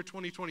here in the year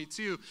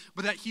 2022,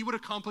 but that He would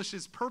accomplish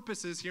His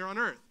purposes here on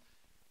earth.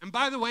 And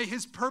by the way,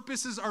 His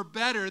purposes are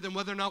better than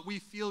whether or not we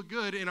feel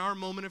good in our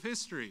moment of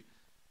history.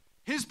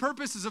 His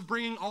purposes of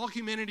bringing all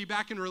humanity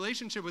back in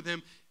relationship with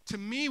Him, to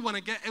me, when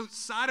I get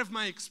outside of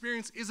my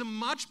experience, is a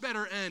much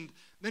better end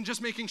than just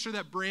making sure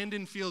that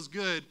Brandon feels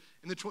good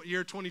in the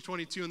year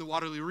 2022 in the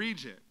Waterloo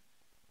region.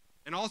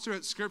 And all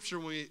throughout Scripture,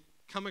 when we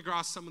come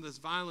across some of this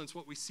violence,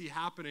 what we see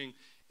happening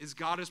is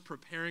God is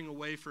preparing a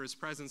way for His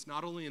presence,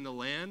 not only in the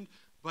land,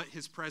 but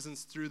His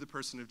presence through the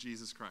person of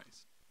Jesus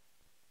Christ.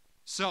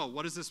 So,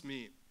 what does this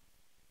mean?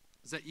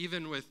 Is that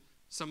even with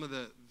some of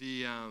the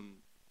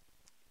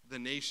the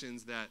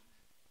nations that,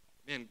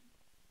 man,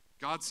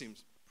 God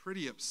seems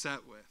pretty upset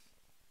with,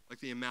 like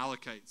the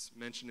Amalekites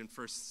mentioned in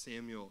 1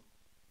 Samuel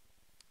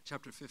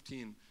chapter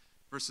 15,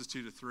 verses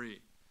 2 to 3,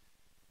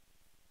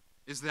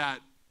 is that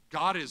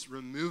God is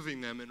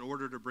removing them in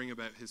order to bring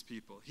about his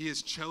people. He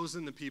has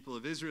chosen the people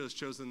of Israel, has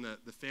chosen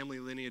the family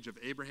lineage of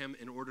Abraham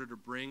in order to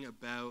bring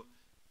about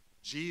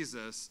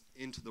Jesus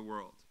into the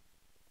world.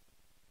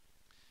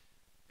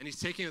 And he's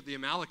taking out the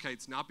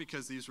Amalekites not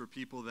because these were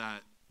people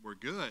that were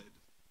good,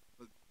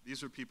 but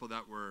these were people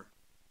that were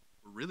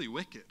really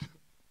wicked.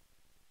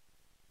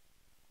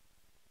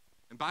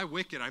 And by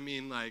wicked, I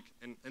mean like,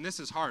 and this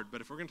is hard,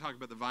 but if we're going to talk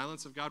about the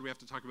violence of God, we have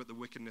to talk about the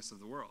wickedness of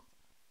the world.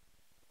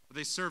 But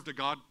they served a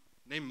god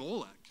named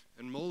Molech,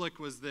 and Molech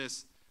was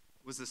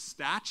a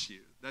statue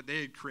that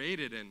they had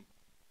created, and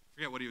I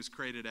forget what he was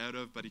created out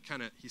of, but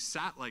he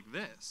sat like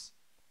this.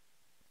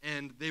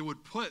 And they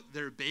would put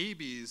their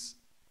babies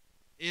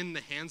in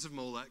the hands of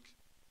Molech,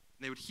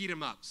 and they would heat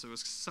him up. So it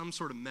was some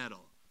sort of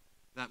metal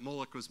that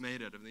Molech was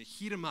made out of. And they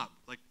heat him up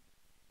like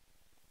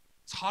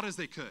as hot as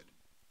they could,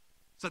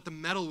 so that the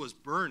metal was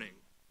burning.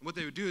 And what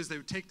they would do is they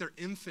would take their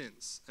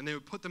infants and they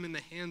would put them in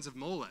the hands of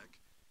Molech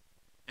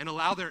and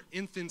allow their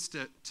infants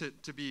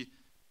to be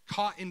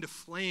caught into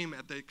flame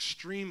at the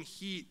extreme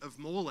heat of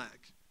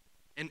Molech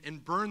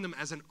and burn them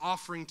as an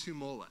offering to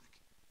Molech.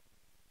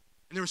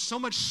 And there was so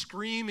much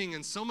screaming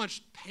and so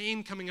much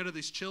pain coming out of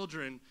these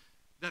children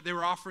that they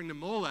were offering to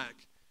Molech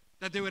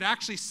that they would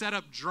actually set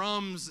up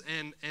drums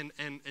and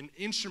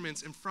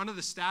instruments in front of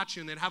the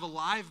statue, and they'd have a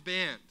live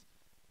band.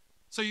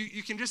 So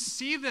you can just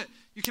see that,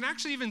 you can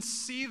actually even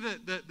see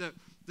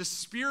the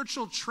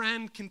spiritual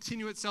trend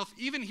continue itself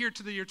even here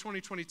to the year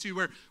 2022,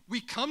 where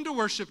we come to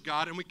worship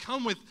God and we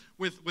come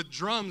with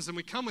drums and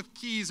we come with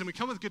keys and we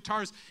come with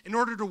guitars in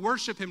order to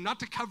worship him, not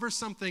to cover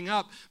something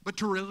up, but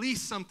to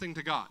release something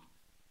to God.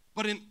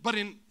 But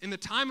in the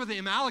time of the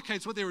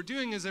Amalekites, what they were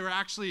doing is they were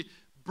actually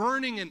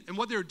burning, and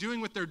what they were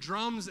doing with their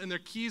drums and their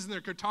keys and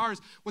their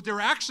guitars, what they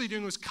were actually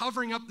doing was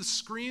covering up the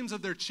screams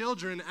of their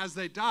children as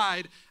they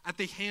died at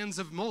the hands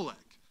of Molech.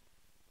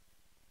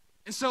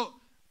 And so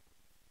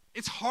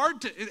it's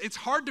hard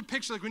to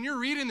picture, like when you're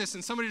reading this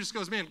and somebody just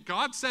goes, man,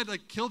 God said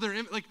like kill their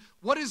infant, like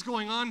what is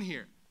going on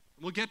here?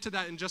 And we'll get to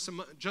that in just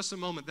a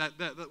moment.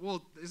 That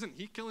well, isn't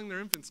he killing their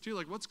infants too?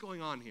 Like what's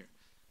going on here?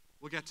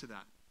 We'll get to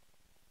that.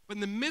 But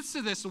in the midst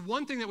of this, the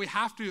one thing that we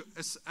have to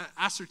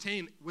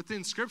ascertain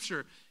within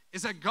Scripture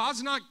is that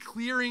God's not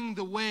clearing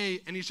the way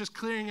and he's just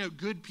clearing out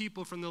good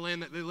people from the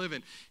land that they live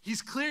in.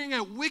 He's clearing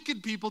out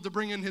wicked people to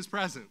bring in his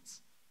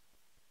presence.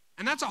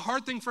 And that's a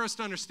hard thing for us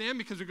to understand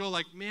because we go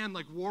like, man,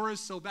 like war is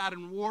so bad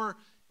and war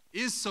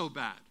is so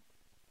bad.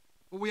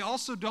 But we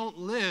also don't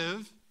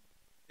live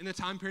in the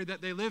time period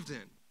that they lived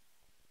in.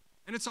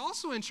 And it's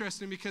also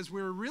interesting because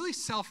we're really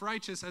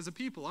self-righteous as a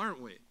people,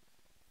 aren't we?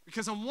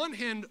 Because on one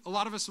hand, a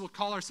lot of us will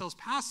call ourselves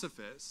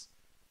pacifists,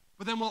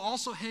 but then we'll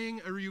also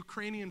hang a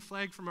Ukrainian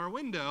flag from our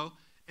window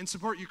and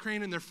support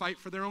Ukraine in their fight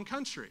for their own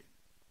country.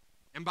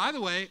 And by the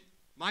way,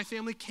 my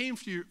family came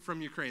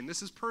from Ukraine.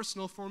 This is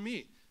personal for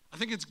me. I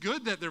think it's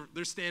good that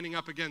they're standing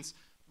up against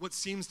what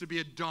seems to be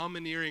a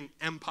domineering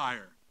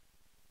empire.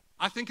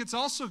 I think it's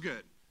also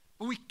good.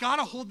 But we got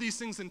to hold these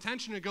things in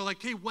tension and go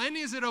like, hey, when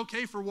is it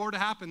okay for war to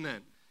happen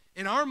then?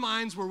 In our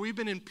minds, where we've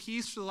been in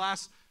peace for the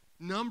last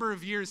number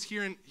of years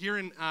here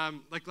in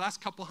like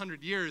last couple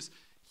hundred years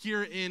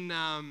here in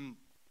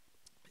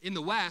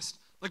the West,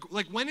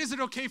 like when is it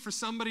okay for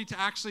somebody to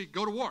actually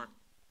go to war?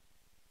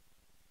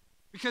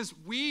 Because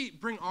we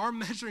bring our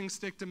measuring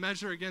stick to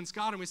measure against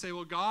God, and we say,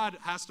 well, God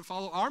has to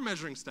follow our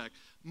measuring stick,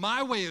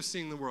 my way of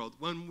seeing the world,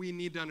 when we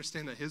need to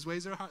understand that his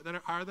ways are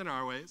higher than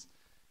our ways,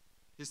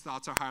 his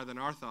thoughts are higher than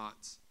our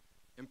thoughts.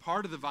 And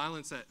part of the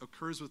violence that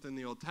occurs within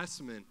the Old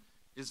Testament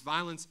is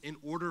violence in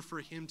order for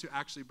him to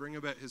actually bring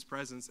about his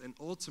presence and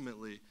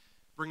ultimately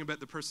bring about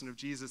the person of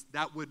Jesus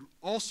that would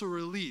also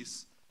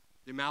release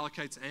the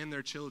Amalekites and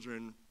their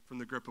children from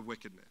the grip of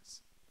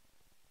wickedness.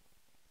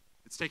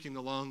 It's taking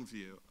the long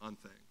view on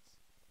things.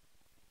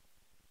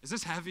 Is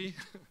this heavy?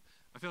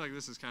 I feel like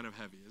this is kind of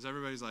heavy. Is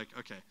everybody's like,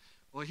 okay,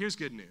 well, here's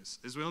good news,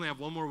 is we only have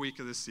one more week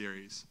of this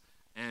series,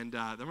 and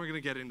then we're going to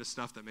get into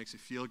stuff that makes you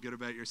feel good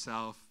about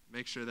yourself,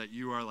 make sure that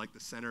you are like the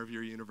center of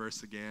your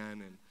universe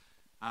again, and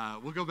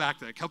we'll go back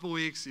to a couple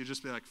weeks. You'll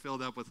just be like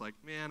filled up with like,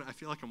 man, I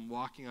feel like I'm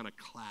walking on a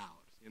cloud.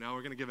 You know,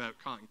 we're going to give out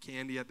cotton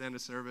candy at the end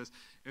of service,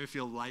 and we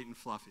feel light and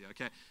fluffy,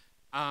 okay?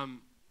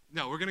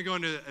 No, we're going to go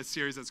into a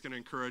series that's going to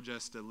encourage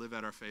us to live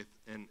out our faith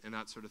and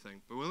that sort of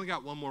thing. But we only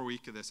got one more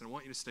week of this, and I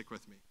want you to stick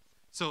with me.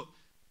 So,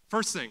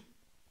 first thing,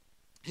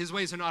 his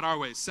ways are not our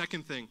ways.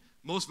 Second thing,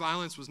 most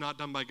violence was not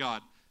done by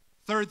God.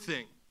 Third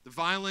thing, the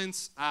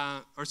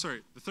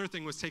third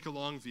thing was take a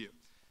long view.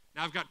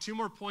 Now, I've got two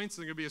more points.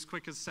 They're going to be as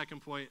quick as the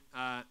second point,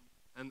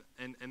 and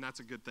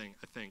that's a good thing,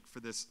 I think, for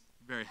this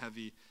very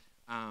heavy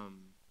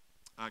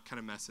kind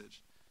of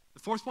message. The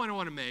fourth point I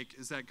want to make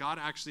is that God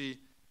actually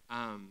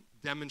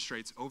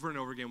demonstrates over and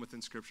over again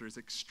within Scripture is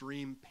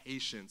extreme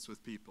patience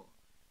with people.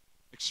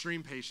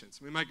 Extreme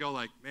patience. We might go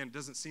like, man, it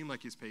doesn't seem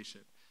like he's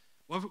patient.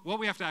 What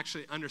we have to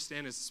actually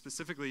understand is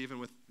specifically even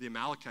with the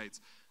Amalekites,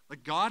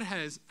 like God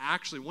has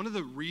actually, one of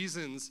the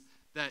reasons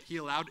that he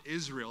allowed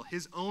Israel,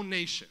 his own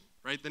nation,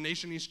 right, the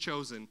nation he's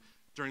chosen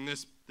during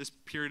this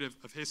period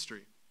of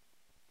history,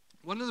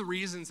 one of the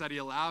reasons that he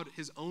allowed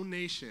his own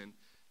nation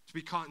to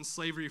be caught in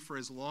slavery for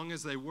as long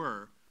as they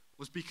were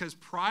was because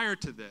prior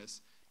to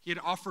this, he had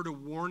offered a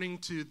warning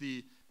to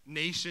the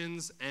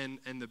nations and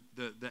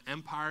the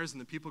empires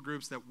and the people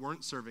groups that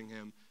weren't serving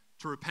him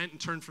to repent and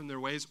turn from their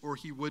ways, or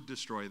he would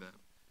destroy them.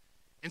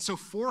 And so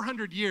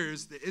 400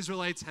 years, the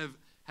Israelites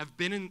have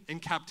been in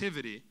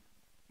captivity,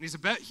 and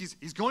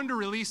he's going to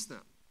release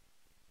them.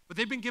 But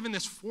they've been given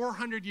this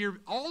 400-year,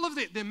 all of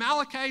the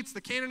Amalekites,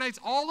 the Canaanites,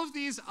 all of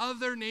these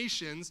other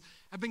nations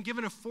have been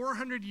given a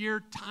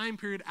 400-year time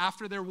period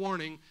after their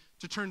warning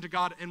to turn to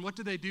God. And what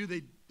do?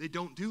 They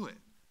don't do it.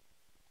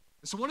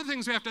 And so one of the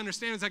things we have to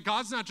understand is that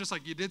God's not just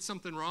like, you did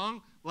something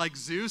wrong, like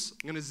Zeus,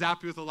 I'm going to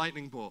zap you with a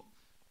lightning bolt.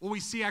 What we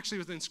see actually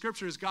within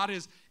Scripture is God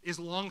is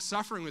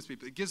long-suffering with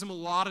people. He gives them a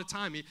lot of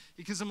time.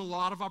 He gives them a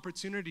lot of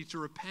opportunity to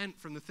repent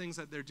from the things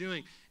that they're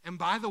doing. And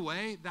by the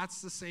way,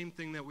 that's the same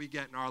thing that we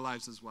get in our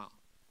lives as well.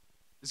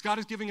 Is God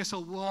is giving us a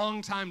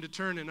long time to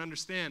turn and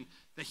understand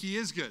that he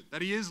is good,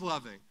 that he is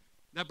loving,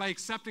 that by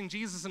accepting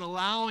Jesus and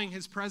allowing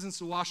his presence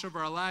to wash over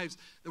our lives,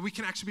 that we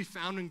can actually be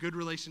found in good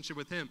relationship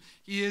with him.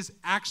 He is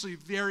actually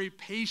very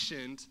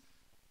patient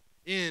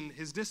in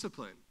his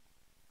discipline.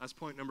 That's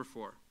point number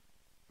 4.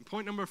 And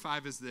point number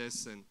 5 is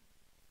this, and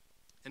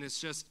it's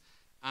just,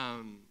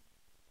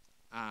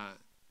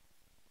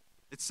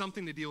 it's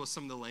something to deal with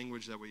some of the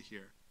language that we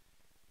hear.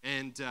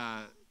 And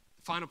the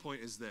final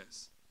point is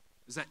this,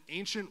 is that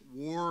ancient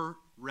war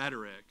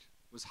rhetoric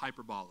was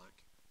hyperbolic.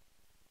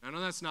 I know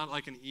that's not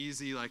like an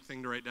easy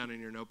thing to write down in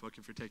your notebook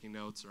if you're taking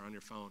notes or on your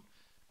phone.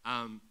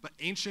 But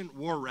ancient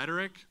war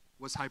rhetoric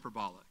was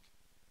hyperbolic.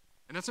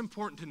 And that's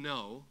important to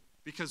know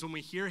because when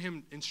we hear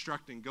him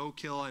instructing, go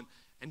kill,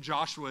 and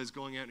Joshua is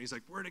going out and he's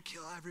like, we're to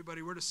kill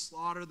everybody, we're to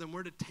slaughter them,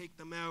 we're to take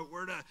them out,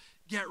 we're to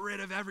get rid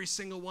of every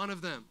single one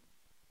of them.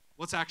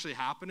 What's actually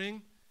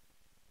happening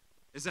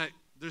is that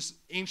there's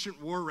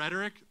ancient war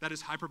rhetoric that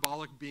is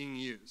hyperbolic being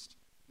used.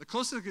 The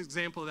closest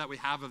example that we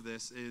have of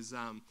this is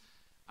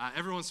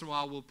every once in a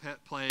while we'll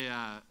play,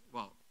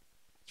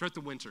 throughout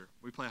the winter,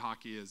 we play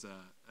hockey as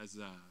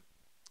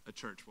a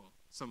church. Well,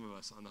 some of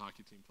us on the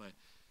hockey team play.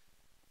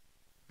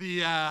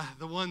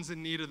 The ones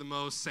in need of the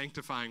most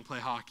sanctifying play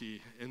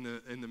hockey in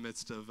the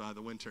midst of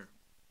the winter.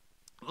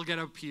 We'll get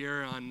up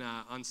here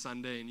on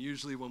Sunday, and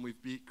usually when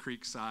we've beat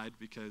Creekside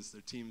because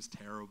their team's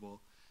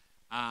terrible,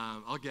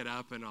 I'll get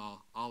up and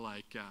I'll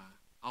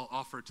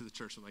offer it to the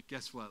church. I'm like,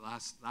 guess what?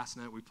 Last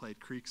night we played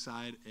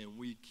Creekside and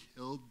we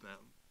killed them.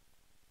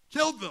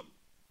 Killed them.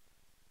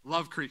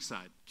 Love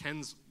Creekside.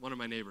 Ken's one of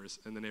my neighbors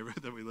in the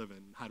neighborhood that we live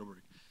in,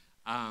 Heidelberg.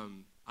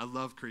 I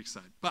love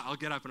Creekside. But I'll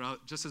get up and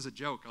just as a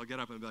joke, I'll get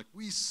up and be like,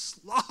 we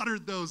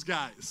slaughtered those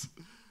guys.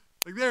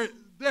 Like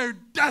they're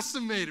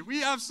decimated.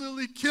 We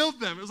absolutely killed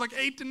them. It was like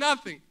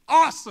 8-0.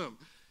 Awesome.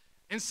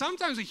 And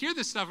sometimes we hear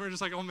this stuff and we're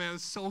just like, oh man,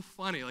 it's so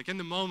funny. Like in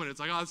the moment, it's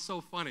like, oh, it's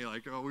so funny.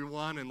 Like, oh, we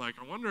won. And like,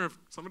 I wonder if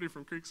somebody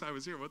from Creekside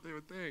was here, what they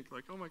would think.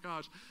 Like, oh my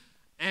gosh.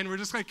 And we're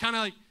just like, kind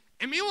of like,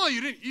 and meanwhile,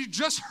 you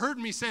just heard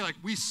me say, like,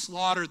 we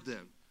slaughtered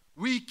them.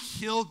 We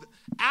killed,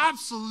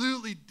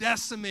 absolutely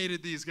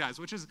decimated these guys,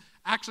 which has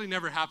actually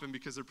never happened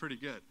because they're pretty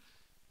good.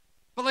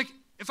 But like,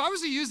 if I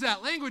was to use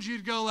that language,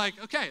 you'd go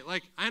like, okay,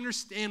 like, I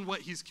understand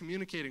what he's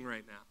communicating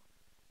right now.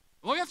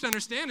 What we have to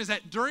understand is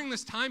that during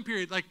this time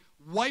period, like,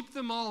 wipe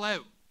them all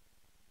out.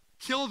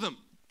 Kill them.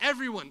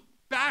 Everyone.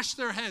 Bash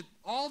their head.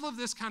 All of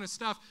this kind of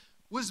stuff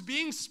was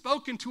being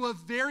spoken to a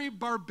very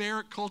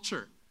barbaric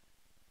culture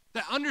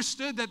that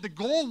understood that the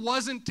goal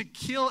wasn't to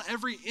kill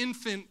every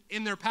infant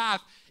in their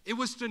path. It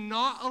was to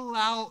not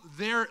allow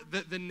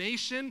the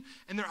nation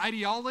and their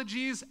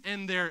ideologies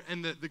and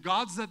the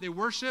gods that they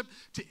worship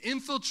to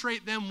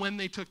infiltrate them when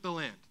they took the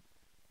land.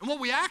 And what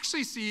we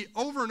actually see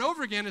over and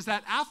over again is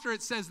that after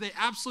it says they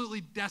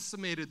absolutely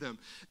decimated them,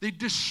 they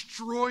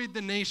destroyed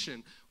the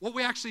nation. What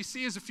we actually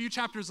see is a few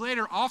chapters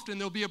later, often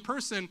there'll be a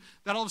person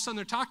that all of a sudden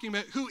they're talking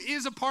about who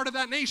is a part of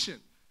that nation.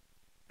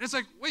 And it's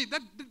like, wait,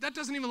 that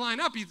doesn't even line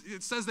up.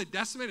 It says they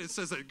decimated. It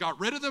says they got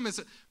rid of them.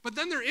 But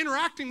then they're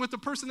interacting with the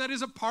person that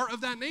is a part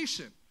of that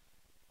nation.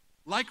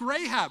 Like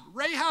Rahab.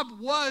 Rahab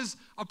was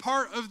a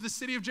part of the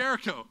city of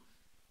Jericho.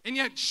 And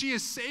yet she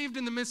is saved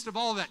in the midst of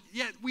all of that.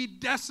 Yet we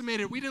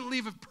decimated. We didn't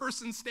leave a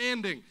person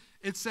standing,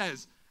 it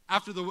says,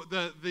 after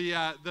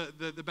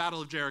the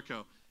battle of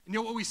Jericho. And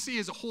yet what we see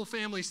is a whole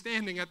family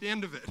standing at the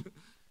end of it.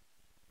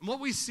 And what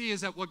we see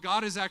is that what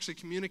God is actually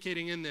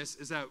communicating in this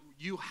is that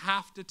you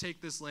have to take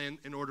this land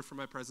in order for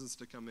my presence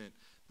to come in.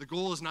 The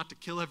goal is not to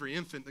kill every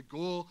infant. The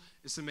goal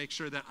is to make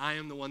sure that I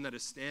am the one that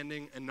is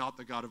standing and not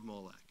the god of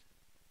Molech.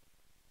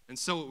 And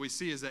so what we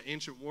see is that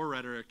ancient war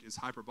rhetoric is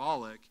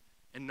hyperbolic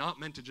and not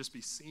meant to just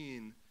be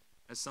seen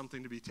as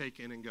something to be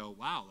taken and go,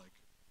 wow, like,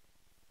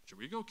 should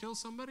we go kill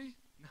somebody?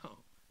 No.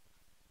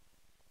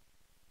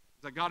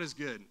 That God is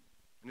good,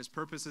 and his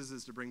purpose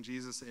is to bring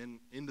Jesus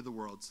into the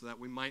world so that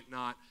we might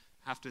not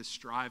have to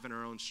strive in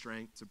our own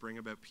strength to bring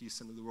about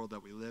peace into the world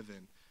that we live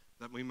in,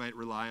 that we might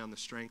rely on the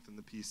strength and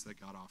the peace that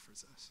God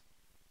offers us.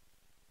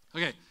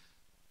 Okay,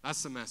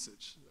 that's the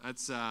message.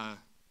 That's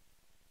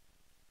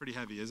pretty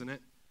heavy, isn't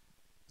it?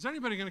 Is there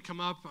anybody going to come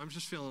up? I'm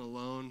just feeling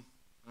alone.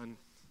 Why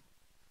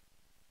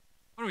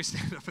don't we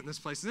stand up in this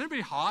place? Is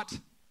anybody hot?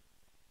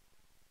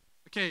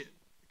 Okay,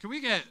 can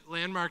we get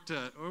Landmark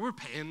to, or we're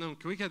paying them,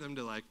 can we get them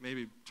to like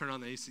maybe turn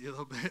on the AC a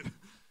little bit?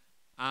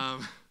 At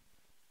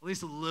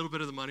least a little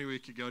bit of the money we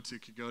could go to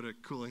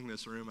cooling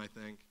this room, I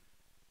think.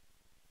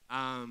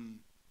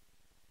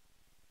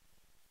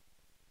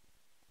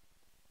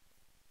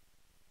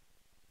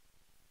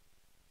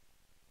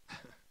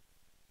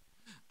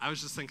 I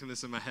was just thinking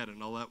this in my head,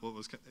 and I'll let what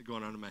was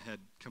going on in my head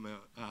come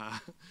out.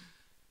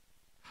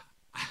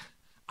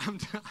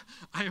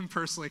 I am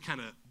personally kind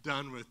of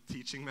done with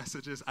teaching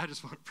messages. I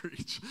just want to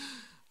preach.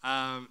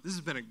 This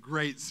has been a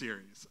great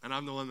series, and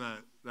I'm the one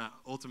that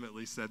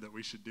ultimately said that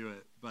we should do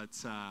it. But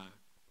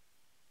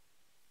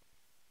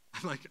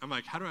I'm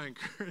like, how do I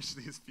encourage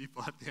these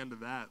people at the end of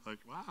that? Like,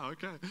 wow,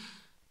 okay.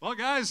 Well,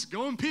 guys,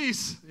 go in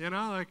peace.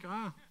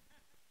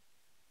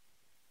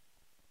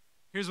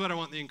 Here's what I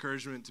want the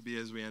encouragement to be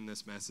as we end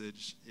this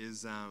message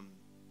is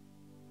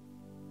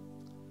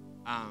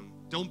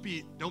don't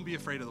be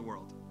afraid of the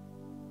world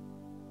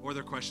or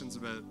their questions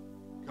about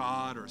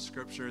God or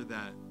Scripture,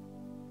 that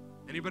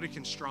anybody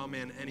can straw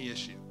man any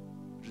issue.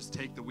 Just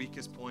take the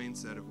weakest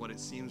points out of what it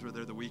seems where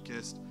they're the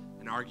weakest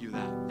and argue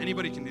that.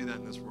 Anybody can do that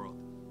in this world.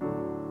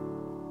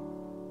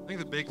 I think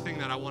the big thing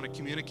that I want to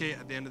communicate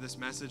at the end of this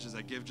message is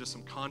I give just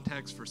some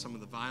context for some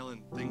of the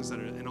violent things that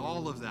are in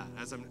all of that.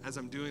 As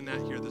I'm doing that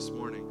here this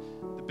morning,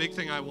 the big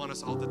thing I want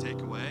us all to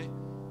take away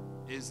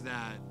is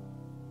that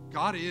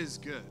God is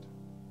good.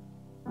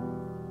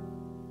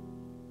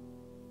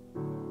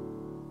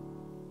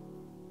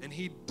 And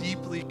he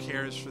deeply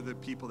cares for the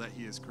people that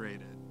he has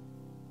created.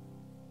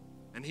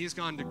 And he's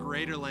gone to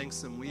greater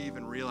lengths than we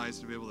even realize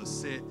to be able to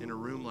sit in a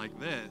room like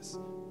this,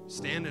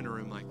 stand in a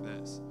room like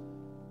this,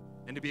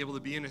 and to be able to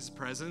be in his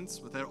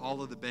presence without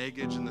all of the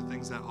baggage and the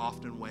things that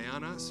often weigh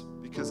on us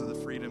because of the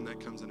freedom that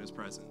comes in his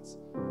presence.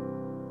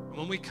 And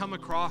when we come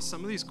across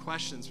some of these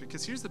questions,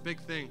 because here's the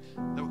big thing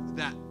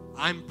that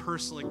I'm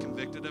personally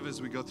convicted of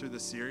as we go through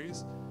this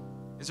series,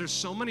 is there's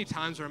so many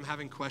times where I'm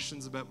having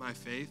questions about my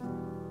faith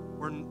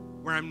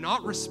where I'm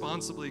not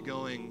responsibly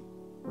going,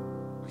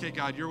 okay,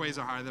 God, your ways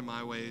are higher than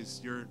my ways.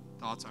 Your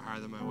thoughts are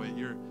higher than my way.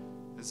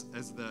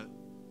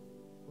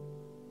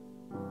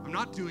 I'm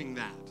not doing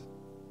that.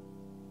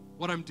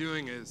 What I'm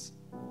doing is,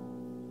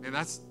 and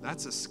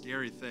that's a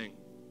scary thing.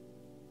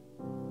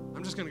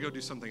 I'm just going to go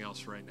do something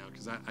else right now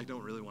because I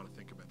don't really want to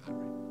think about that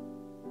right now.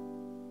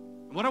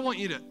 And what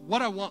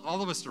I want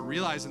all of us to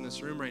realize in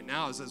this room right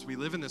now is as we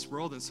live in this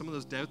world and some of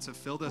those doubts have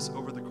filled us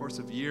over the course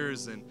of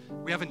years and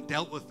we haven't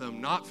dealt with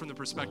them, not from the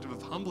perspective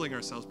of humbling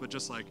ourselves, but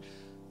just like,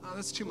 oh,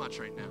 that's too much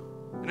right now.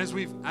 And as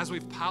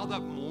we've piled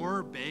up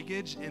more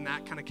baggage in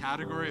that kind of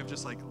category of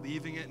just like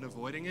leaving it and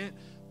avoiding it,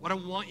 what I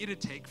want you to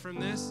take from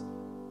this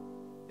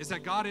is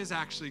that God is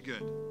actually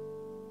good.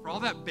 For all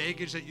that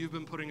baggage that you've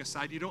been putting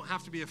aside, you don't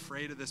have to be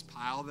afraid of this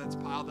pile that's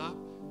piled up.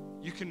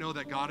 You can know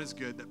that God is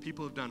good, that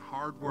people have done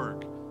hard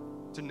work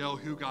to know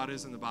who God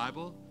is in the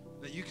Bible,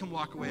 that you can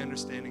walk away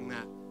understanding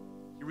that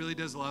he really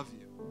does love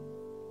you,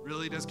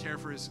 really does care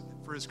for his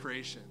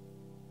creation.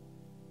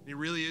 And he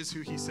really is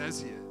who he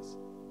says he is.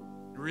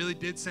 He really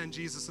did send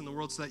Jesus in the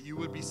world so that you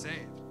would be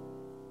saved.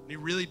 And he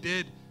really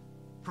did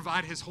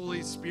provide his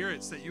Holy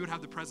Spirit so that you would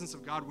have the presence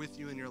of God with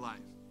you in your life.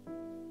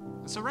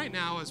 And so right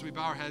now, as we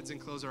bow our heads and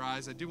close our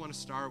eyes, I do want to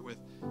start with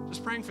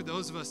just praying for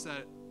those of us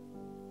that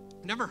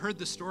never heard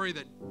the story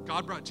that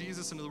God brought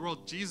Jesus into the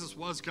world. Jesus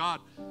was God.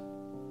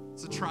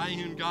 It's a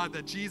triune God,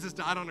 that Jesus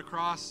died on a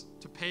cross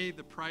to pay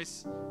the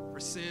price for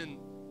sin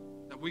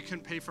that we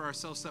couldn't pay for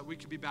ourselves so that we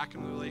could be back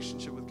in a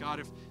relationship with God.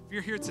 If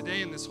you're here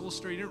today in this whole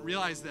story, you didn't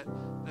realize that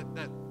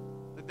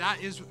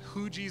is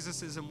who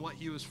Jesus is and what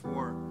he was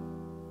for.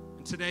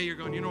 And today you're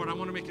going, you know what, I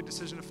want to make a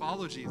decision to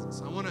follow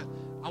Jesus. I want to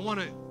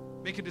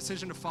make a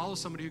decision to follow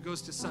somebody who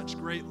goes to such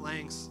great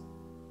lengths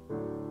to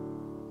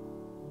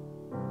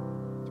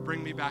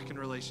bring me back in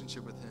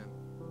relationship with him.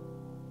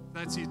 If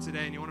that's you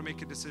today and you want to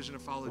make a decision to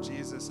follow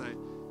Jesus, I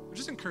would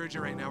just encourage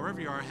you right now, wherever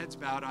you are, heads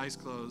bowed, eyes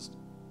closed.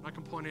 I'm not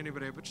going to point at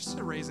anybody, but just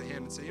to raise a hand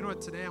and say, you know what,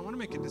 today I want to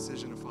make a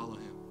decision to follow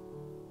him.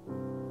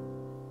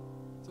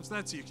 So if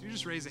that's you, can you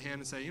just raise a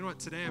hand and say, you know what,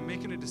 today I'm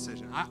making a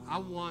decision. I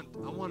want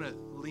to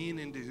lean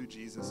into who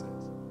Jesus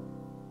is.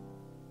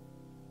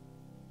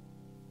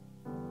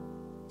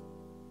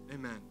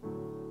 Amen.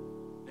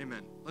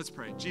 Amen. Let's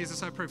pray.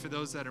 Jesus, I pray for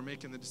those that are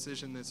making the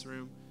decision in this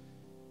room.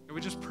 And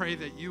we just pray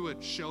that you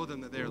would show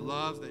them that they are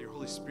loved, that your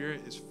Holy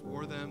Spirit is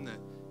for them, that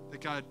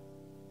God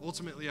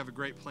ultimately have a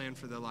great plan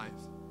for their life.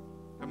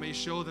 God, may you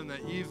show them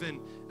that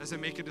even as they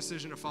make a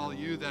decision to follow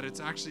you, that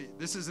it's actually,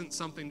 this isn't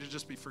something to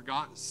just be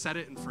forgotten, set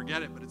it and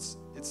forget it, but it's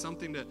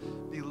something to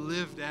be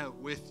lived out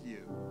with you.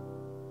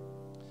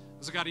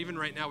 So God, even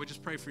right now, we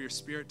just pray for your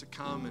Spirit to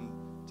come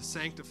and to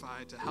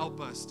sanctify, to help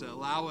us, to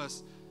allow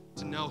us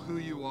to know who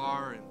you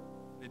are and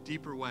in a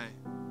deeper way.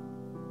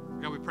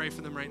 God, we pray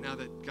for them right now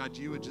that, God,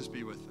 you would just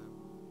be with them.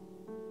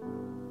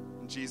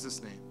 In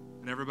Jesus' name.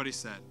 And everybody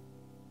said,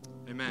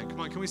 amen. Come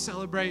on, can we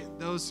celebrate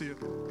those who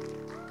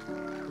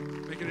are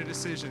making a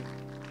decision?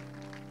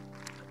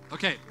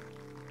 Okay.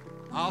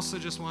 I also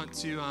just want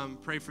to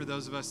pray for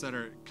those of us that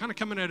are kind of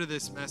coming out of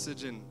this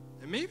message, and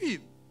maybe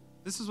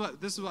this is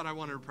what I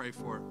wanted to pray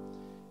for,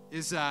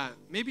 is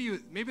maybe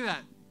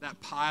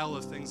that pile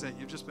of things that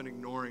you've just been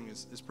ignoring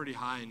is pretty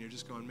high, and you're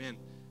just going, man,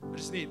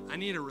 I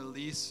need a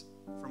release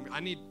I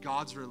need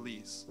God's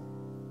release,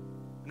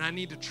 and I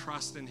need to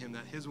trust in Him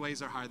that His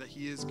ways are high, that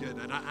He is good,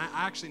 and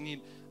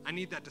I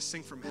need that to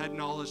sink from head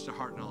knowledge to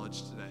heart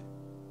knowledge today.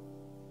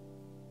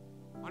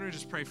 Why don't we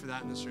just pray for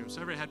that in this room?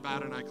 So every head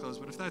bowed and eye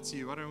closed. But if that's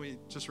you, why don't we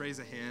just raise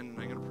a hand, and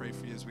I'm going to pray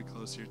for you as we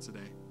close here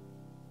today.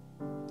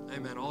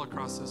 Amen. All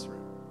across this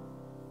room.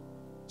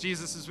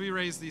 Jesus, as we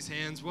raise these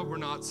hands, what we're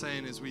not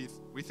saying is we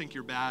think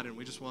you're bad, and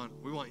we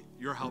want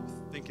your help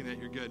thinking that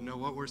you're good. No,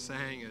 what we're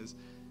saying is,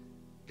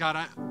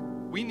 God,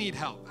 we need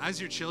help. As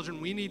your children,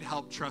 we need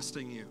help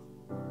trusting you.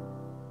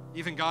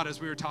 Even God,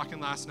 as we were talking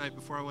last night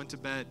before I went to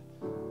bed,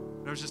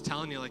 I was just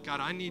telling you, like,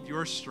 God, I need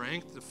your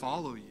strength to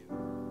follow you.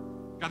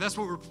 God, that's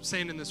what we're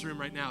saying in this room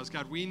right now is,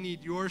 God, we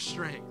need your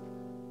strength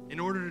in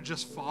order to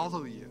just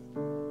follow you.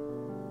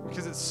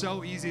 Because it's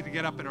so easy to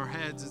get up in our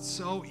heads. It's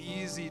so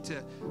easy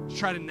to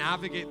try to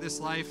navigate this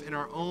life in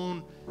our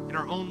own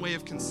way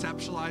of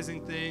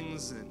conceptualizing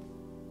things.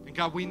 And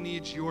God, we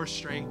need your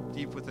strength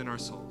deep within our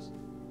souls.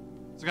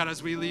 So God,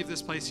 as we leave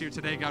this place here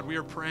today, God, we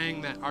are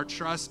praying that our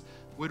trust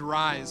would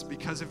rise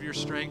because of your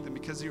strength and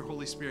because of your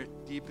Holy Spirit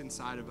deep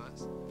inside of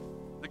us.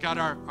 That God,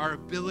 our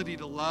ability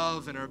to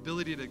love and our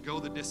ability to go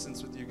the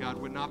distance with you, God,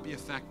 would not be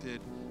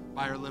affected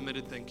by our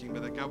limited thinking,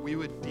 but that God, we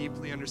would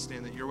deeply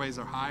understand that your ways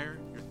are higher,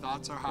 your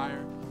thoughts are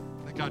higher,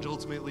 that God,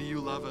 ultimately you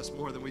love us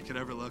more than we could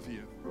ever love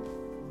you.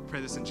 I pray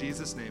this in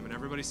Jesus' name, and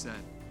everybody said,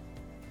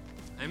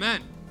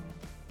 amen.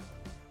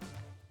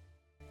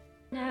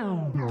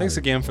 Thanks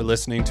again for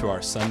listening to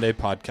our Sunday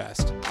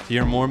podcast. To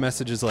hear more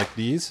messages like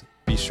these,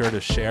 be sure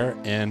to share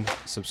and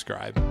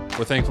subscribe.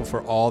 We're thankful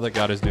for all that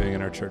God is doing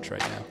in our church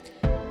right now.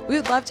 We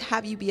would love to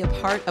have you be a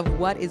part of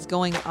what is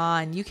going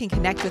on. You can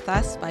connect with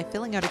us by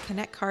filling out a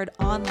Connect card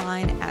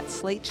online at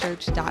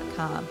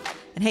slatechurch.com.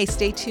 And hey,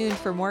 stay tuned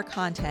for more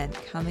content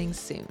coming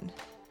soon.